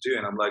I need to do?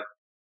 And I'm like,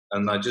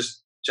 and I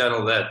just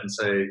channel that and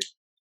say,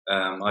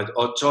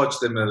 I'll charge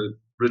them a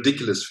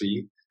ridiculous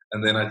fee,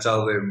 and then I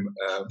tell them,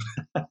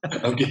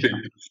 I'm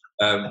kidding,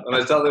 and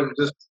I tell them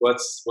just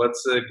what's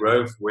the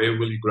growth, where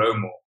will you grow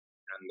more,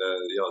 and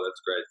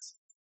that's great.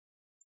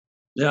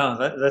 Yeah,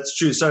 that's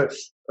true. So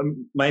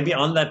maybe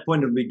on that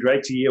point, it would be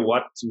great to hear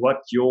what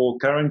your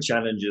current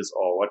challenges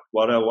are.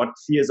 What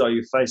fears are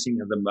you facing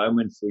at the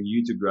moment for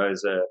you to grow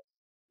as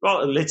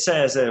let's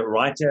say as a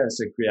writer, as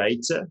a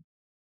creator,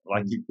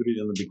 like you put it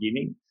in the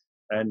beginning,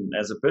 and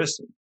as a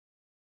person.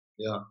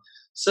 Yeah.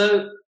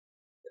 So,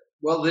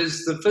 well,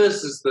 the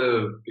first is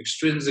the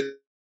extrinsic.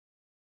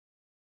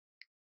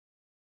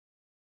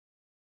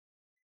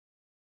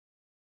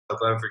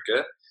 South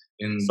Africa.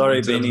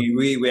 Sorry, Benny,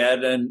 we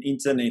had an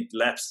internet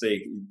lapse there.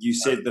 You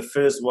said the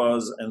first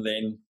was, and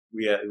then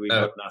we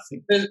got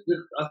nothing.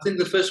 I think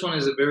the first one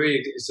is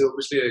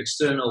obviously an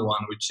external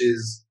one, which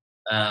is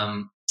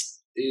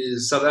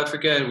South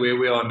Africa and where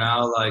we are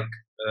now, like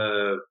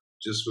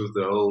just with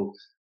the whole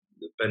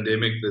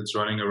pandemic that's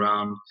running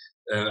around.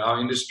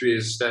 Our industry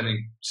is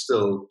standing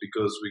still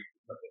because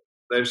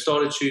they've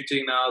started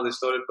shooting now.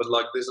 But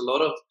like there's a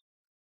lot of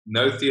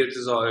no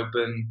theaters are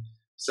open,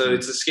 so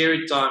it's a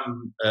scary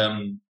time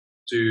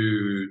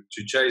to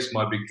chase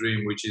my big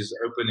dream, which is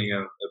opening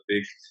a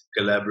big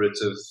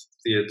collaborative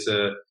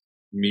theater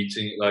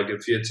meeting, like a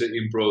theater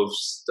improv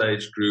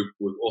stage group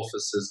with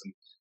offices, and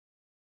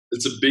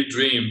it's a big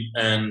dream.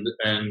 And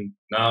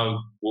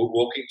now we're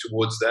walking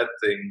towards that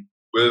thing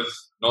with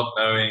not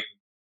knowing.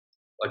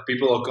 Like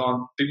people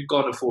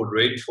can't afford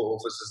rent for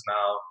offices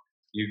now.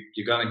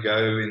 You're gonna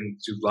go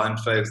into blind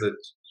faith that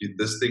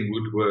this thing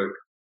would work.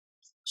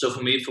 So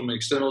for me, from an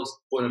external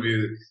point of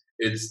view,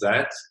 it's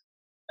that.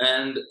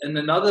 And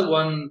another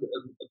one,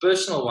 a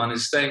personal one,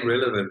 is staying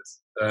relevant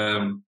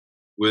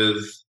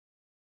with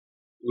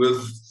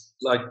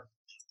like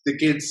the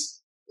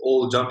kids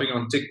all jumping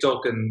on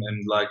TikTok and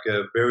like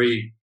a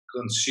very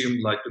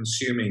consuming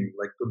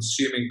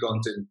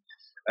content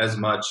as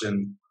much,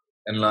 and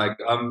like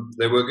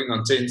they're working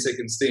on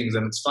 10-second things,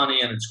 and it's funny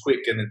and it's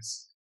quick and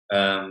it's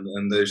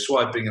and they're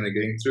swiping and they're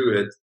getting through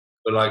it.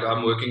 But like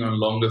I'm working on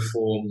longer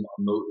form.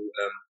 I'm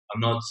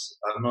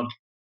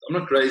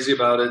not crazy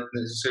about it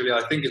necessarily.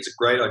 I think it's a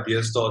great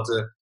idea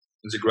starter.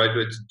 It's a great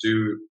way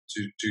to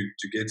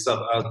get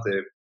stuff out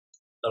there.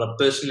 But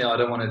personally, I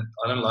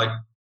don't like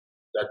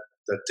that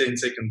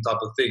 10-second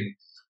type of thing,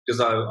 because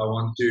I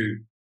want to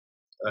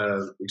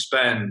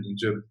expand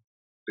into a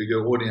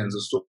bigger audience,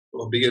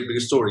 a bigger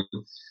story.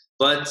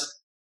 But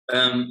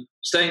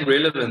staying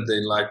relevant,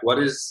 then, like, what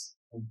is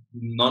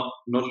not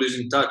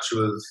losing touch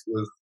with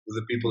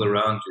the people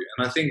around you,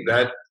 and I think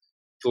that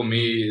for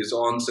me is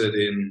answered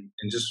in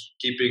just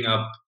keeping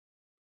up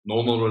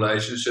normal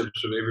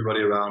relationships with everybody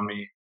around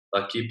me,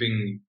 like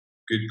keeping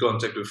good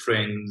contact with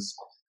friends,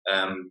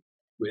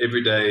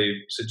 everyday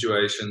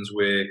situations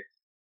where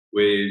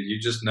you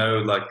just know,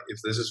 like,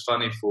 if this is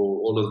funny for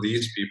all of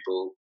these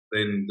people,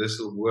 then this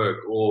will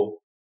work. Or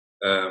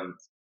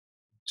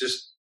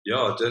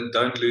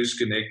don't lose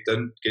connect,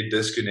 don't get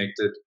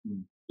disconnected,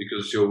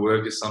 because your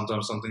work is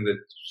sometimes something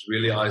that's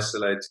really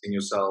isolating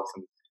yourself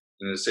and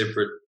in a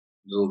separate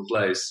little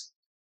place.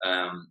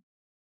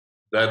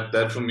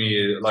 That for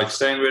me, like,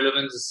 staying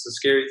relevant is a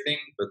scary thing,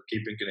 but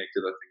keeping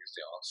connected, I think, is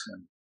the answer.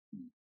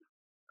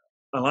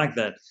 I like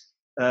that.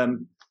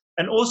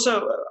 And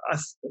also,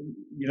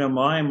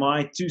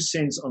 my 2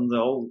 cents on the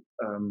whole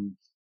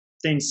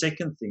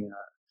 10-second thing.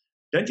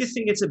 Don't you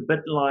think it's a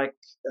bit like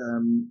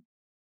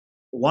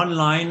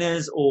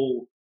one-liners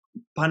or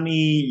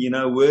punny,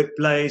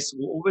 wordplays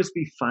will always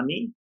be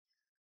funny,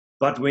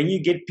 but when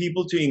you get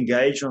people to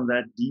engage on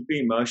that deeper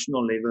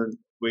emotional level,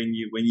 when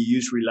you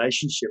use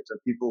relationships and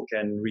people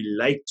can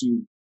relate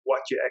to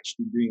what you're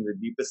actually doing, the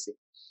deeper thing,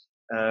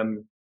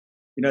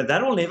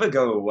 that will never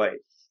go away.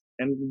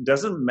 And it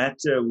doesn't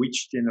matter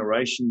which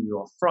generation you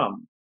are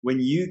from. When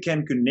you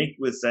can connect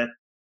with that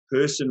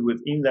person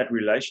within that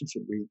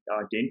relationship, we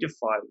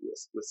identify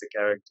with the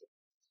character,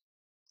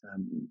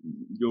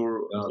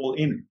 you're all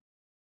in.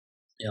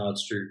 Yeah,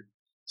 it's true.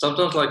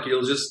 Sometimes, like,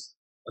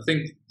 I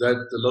think that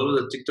a lot of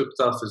the TikTok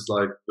stuff is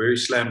like very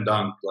slam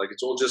dunk. Like,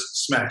 it's all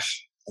just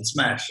smash and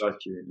smash. Like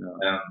you,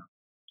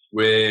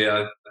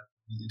 where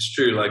it's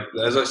true. Like,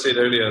 as I said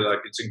earlier, like,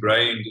 it's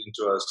ingrained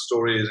into us.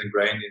 Story is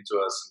ingrained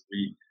into us.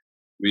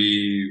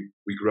 We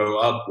grow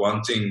up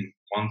wanting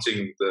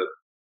the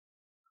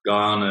guy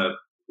on a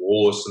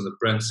horse and the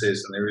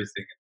princess and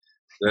everything.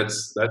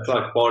 That's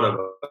like part of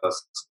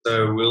us.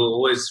 So we'll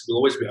always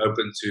be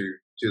open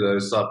to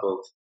those type of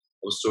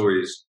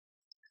stories.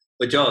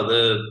 But yeah,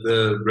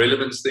 the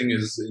relevance thing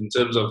is, in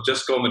terms of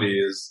just comedy,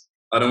 is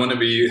I never want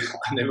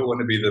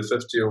to be the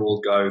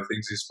 50-year-old guy who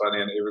thinks he's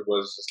funny and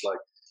everybody's just like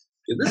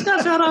Get this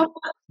guy shut up.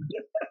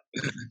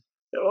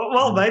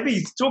 Well,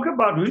 maybe talk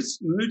about who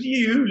do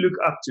you look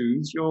up to?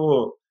 Who's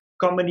your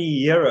comedy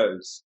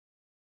heroes?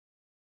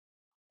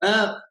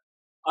 Well,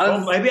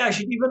 maybe I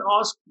should even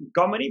ask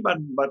comedy, but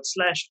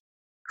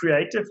 /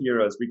 creative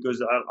heroes,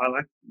 because I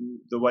like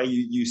the way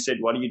you said,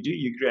 what do?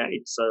 You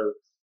create. So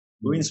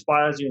who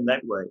inspires you in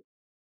that way?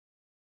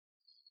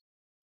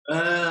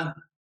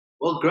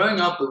 Well, growing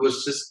up, it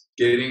was just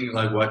getting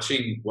like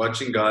watching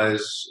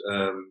guys,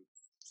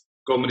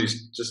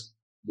 comedies, just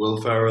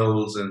Will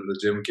Ferrell's and the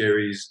Jim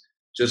Carreys,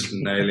 just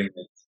nailing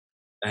it.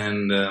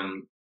 And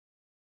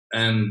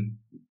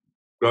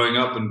growing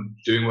up and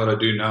doing what I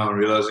do now and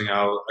realizing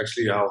how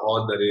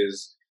hard that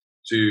is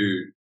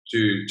to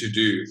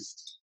do.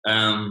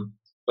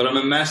 But I'm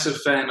a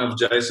massive fan of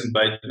Jason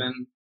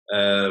Bateman.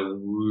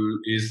 Who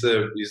is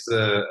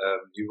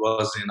he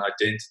was in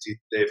Identity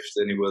Theft,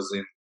 and he was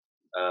in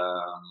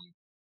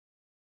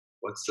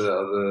what's the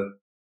other?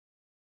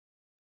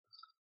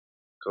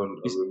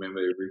 Can't remember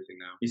everything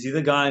now. Is he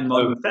the guy in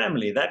Modern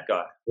Family? That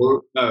guy?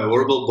 No,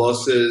 Horrible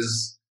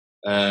Bosses.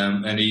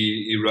 And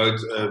he wrote,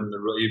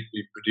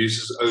 he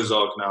produces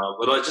Ozark now.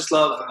 But I just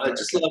love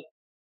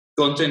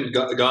content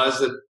guys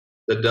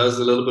that does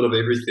a little bit of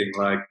everything.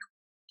 Like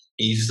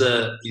he's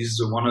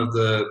one of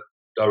the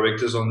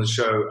directors on the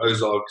show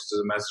Ozark. It's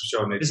a massive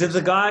show on Netflix. Is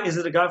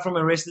it the guy from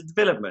Arrested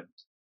Development?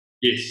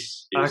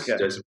 Yes. Okay,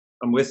 Jason.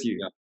 I'm with you.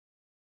 Yeah.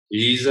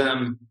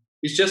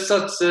 He's just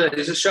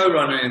he's a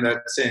showrunner in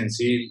that sense.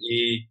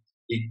 He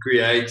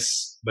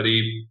creates, but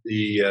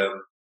he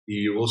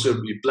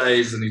also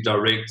plays and he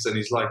directs, and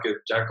he's like a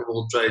jack of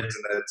all trades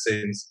in that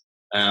sense.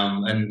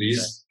 And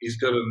he's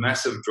got a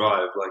massive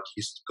drive. Like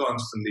he's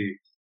constantly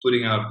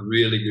putting out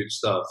really good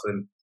stuff.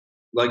 And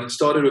like it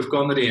started with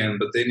comedy,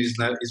 but then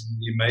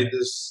he made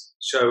this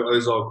show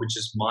Ozark, which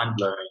is mind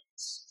blowing.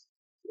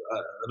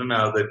 I don't know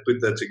how they put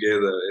that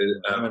together.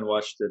 I haven't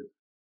watched it.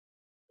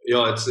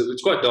 Yeah,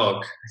 it's quite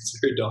dark. It's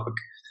very dark.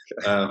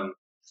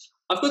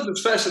 I've got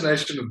this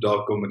fascination of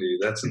dark comedy.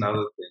 That's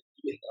another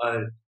thing.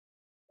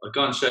 I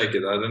can't shake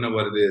it. I don't know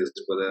what it is,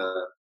 but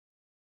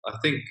I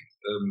think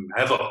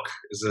Havoc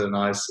is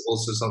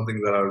also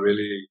something that I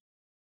really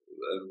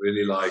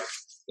like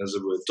as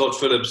a word. Todd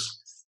Phillips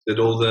did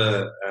all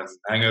the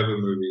Hangover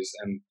movies,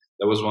 and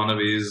that was one of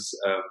his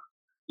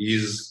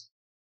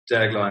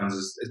taglines.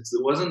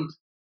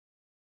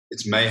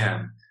 It's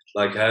mayhem.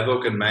 Like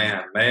Havoc and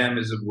mayhem. Mayhem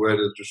is a word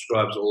that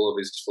describes all of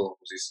his films,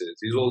 he says.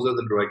 He's also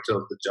the director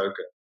of The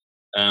Joker.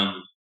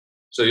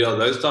 So yeah,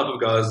 those type of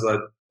guys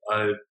that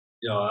I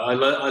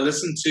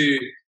listen to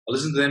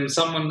them.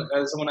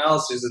 Someone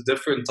else is a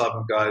different type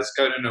of guy. It's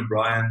Conan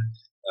O'Brien.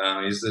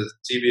 He's a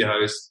TV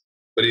host,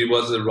 but he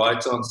was a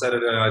writer on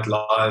Saturday Night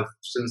Live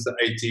since the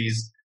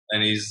 80s,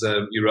 and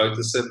he wrote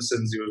The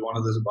Simpsons. He was one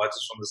of the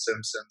writers from The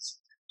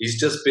Simpsons. He's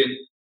just been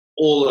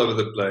all over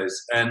the place,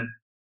 and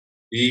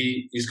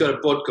he's got a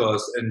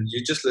podcast, and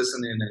you just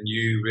listen in and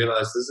you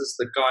realize this is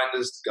the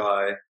kindest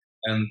guy,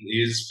 and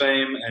his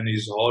fame and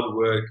his hard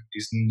work,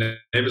 he's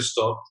never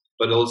stopped,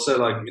 but also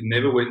like it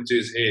never went to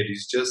his head.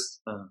 He's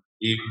just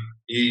he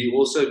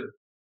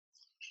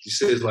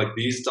says like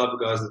these type of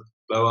guys that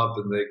blow up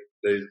and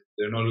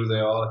they're not who they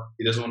are.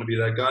 He doesn't want to be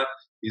that guy.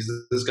 He's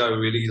this guy who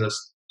really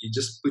he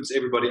just puts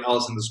everybody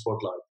else in the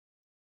spotlight,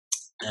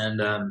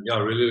 and I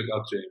really look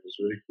up to him. It's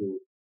really cool.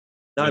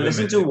 Now, I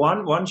listened to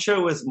one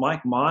show with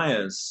Mike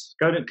Myers.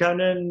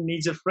 Conan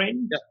Needs a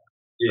Friend. Yeah.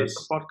 Yes.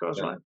 That's the podcast,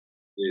 yeah. right?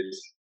 Yes.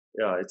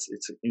 Yeah,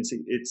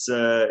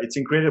 it's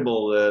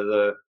incredible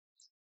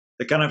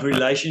the kind of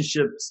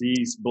relationships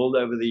he's built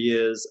over the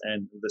years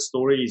and the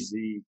stories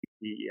he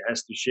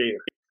has to share.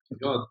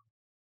 God.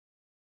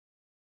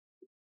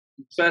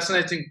 It's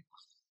fascinating.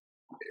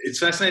 It's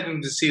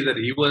fascinating to see that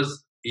he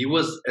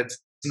was at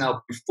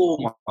SNL before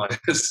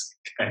Myers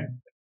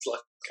came. It's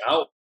like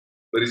how.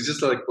 But he's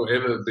just like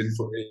forever been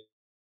forever.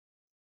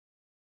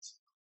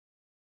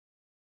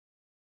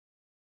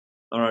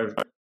 All right.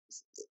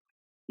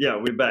 Yeah,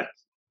 we're back.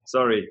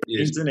 Sorry,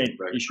 yes, internet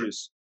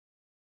issues.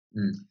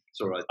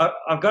 It's all right.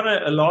 I've got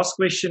a last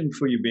question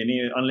for you,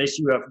 Benny. Unless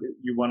you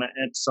want to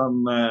add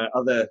some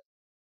other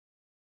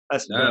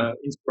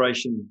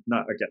inspiration. No,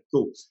 okay,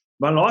 cool.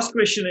 My last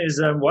question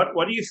is,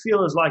 what do you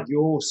feel is like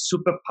your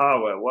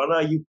superpower? What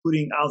are you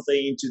putting out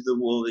there into the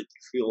world that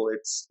you feel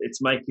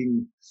it's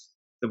making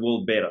the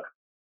world better?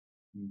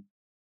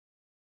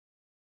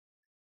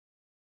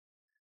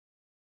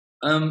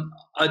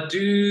 I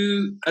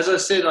do, as I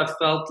said, I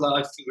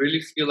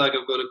really feel like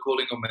I've got a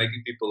calling on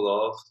making people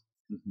laugh.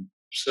 Mm-hmm.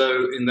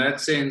 So in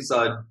that sense,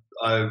 I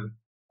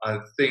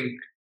think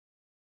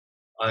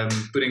I'm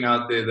putting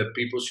out there that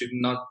people should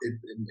not,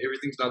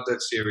 everything's not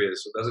that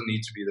serious. It doesn't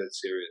need to be that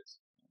serious.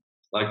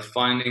 Like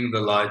finding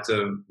the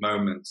lighter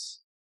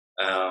moments.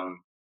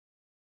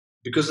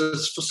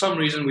 Because for some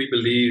reason we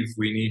believe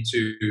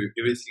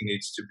everything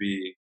needs to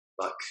be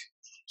like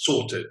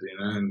sorted,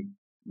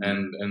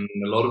 and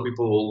a lot of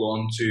people hold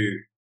on to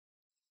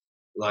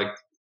like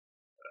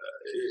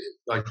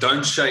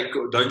don't shake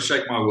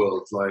my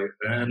world, like,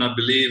 and I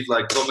believe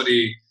like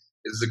comedy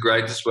is the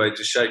greatest way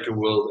to shake your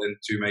world and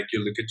to make you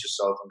look at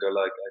yourself and go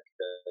like,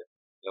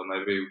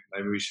 okay,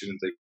 maybe we shouldn't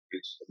take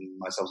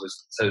myself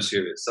so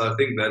serious. So I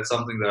think that's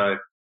something that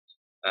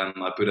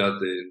I put out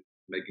there,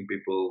 making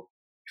people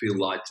feel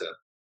lighter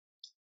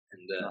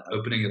and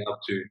opening it up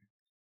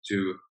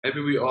to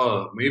maybe we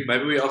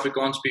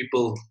Afrikaans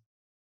people,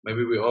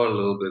 maybe we are a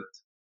little bit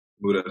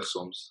moedig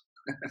soms.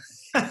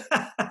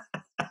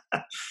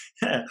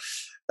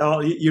 Oh,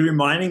 you're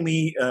reminding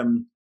me.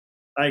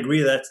 I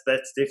agree. That's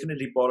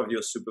definitely part of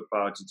your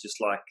superpower, to just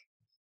like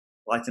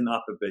lighten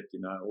up a bit.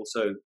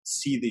 Also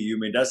see the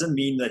humor. It doesn't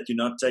mean that you're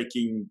not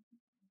taking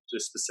the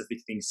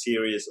specific thing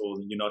serious, or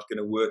you're not going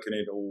to work on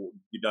it, or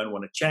you don't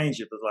want to change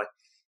it. But like,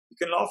 you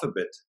can laugh a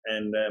bit.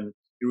 And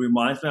it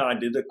reminds me, I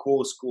did a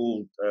course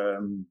called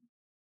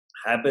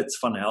Habits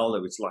van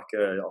Helder, which is like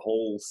a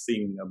whole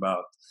thing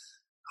about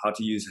how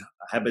to use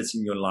habits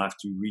in your life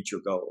to reach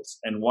your goals.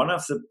 And one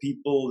of the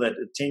people that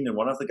attended,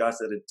 one of the guys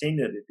that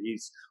attended it,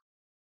 is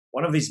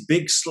one of these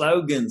big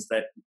slogans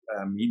that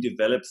he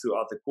developed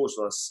throughout the course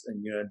was,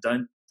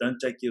 don't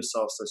take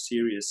yourself so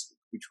serious,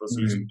 which was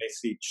his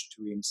message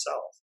to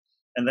himself.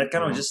 And that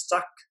kind of just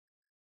stuck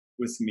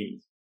with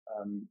me,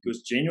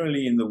 because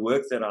generally in the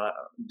work that I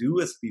do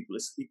with people,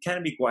 it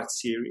can be quite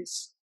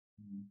serious.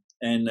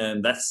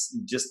 And that's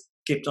just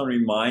kept on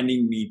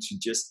reminding me to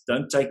just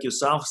don't take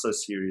yourself so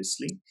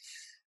seriously.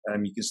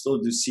 You can still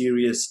do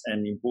serious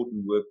and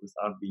important work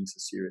without being so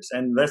serious.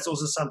 And that's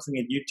also something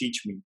that you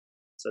teach me.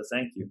 So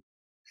thank you.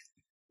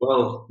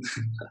 Well,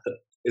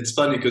 it's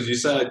funny because you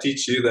say I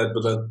teach you that,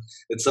 but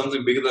it's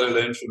something bigger that I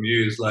learned from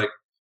you. Is like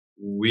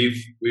we've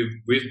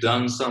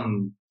done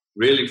some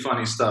really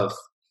funny stuff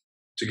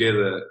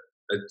together.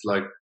 At,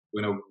 like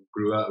when I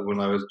grew up, when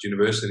I was at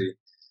university,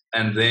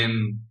 and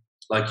then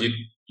like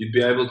you'd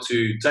be able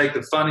to take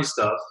the funny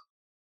stuff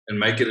and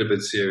make it a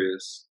bit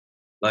serious,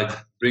 like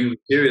bring the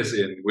serious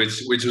in,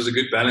 which was a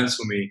good balance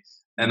for me.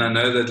 And I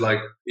know that like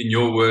in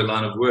your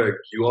line of work,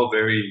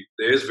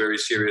 there's very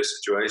serious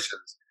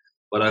situations,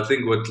 but I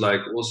think what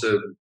like also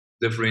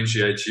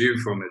differentiates you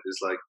from it is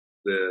like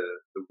the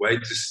way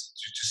to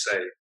say,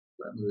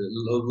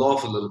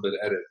 laugh a little bit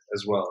at it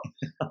as well.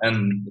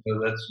 And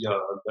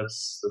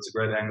that's a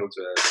great angle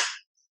to have.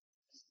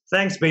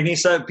 Thanks, Benny.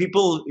 So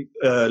people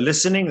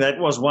listening, that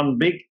was one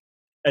big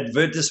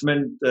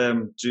advertisement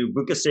to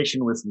book a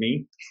session with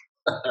me.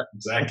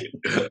 Exactly.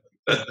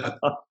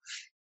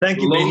 Thank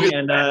you, Benny.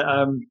 And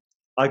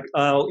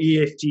I'll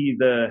EFT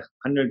the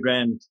 100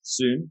 grand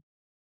soon.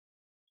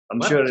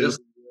 I'm sure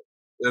just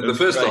the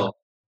first half.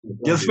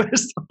 The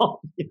first half.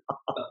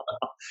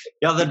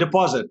 Yeah, the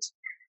deposit.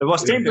 It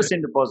was 10%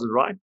 deposit,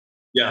 right?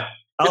 Yeah.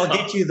 I'll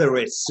get you the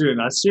rest soon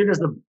as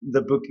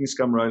the bookings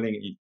come rolling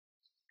in.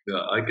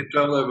 Yeah, I could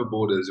travel over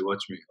borders. You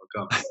watch me. I'll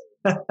come.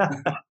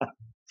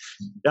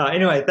 Yeah.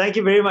 Anyway, thank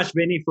you very much,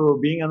 Benny, for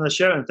being on the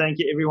show, and thank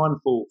you everyone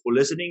for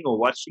listening or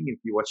watching. If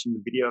you're watching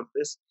the video of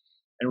this,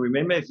 and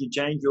remember, if you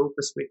change your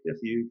perspective,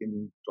 you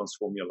can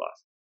transform your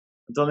life.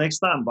 Until next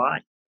time,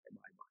 bye.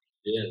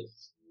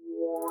 Yes.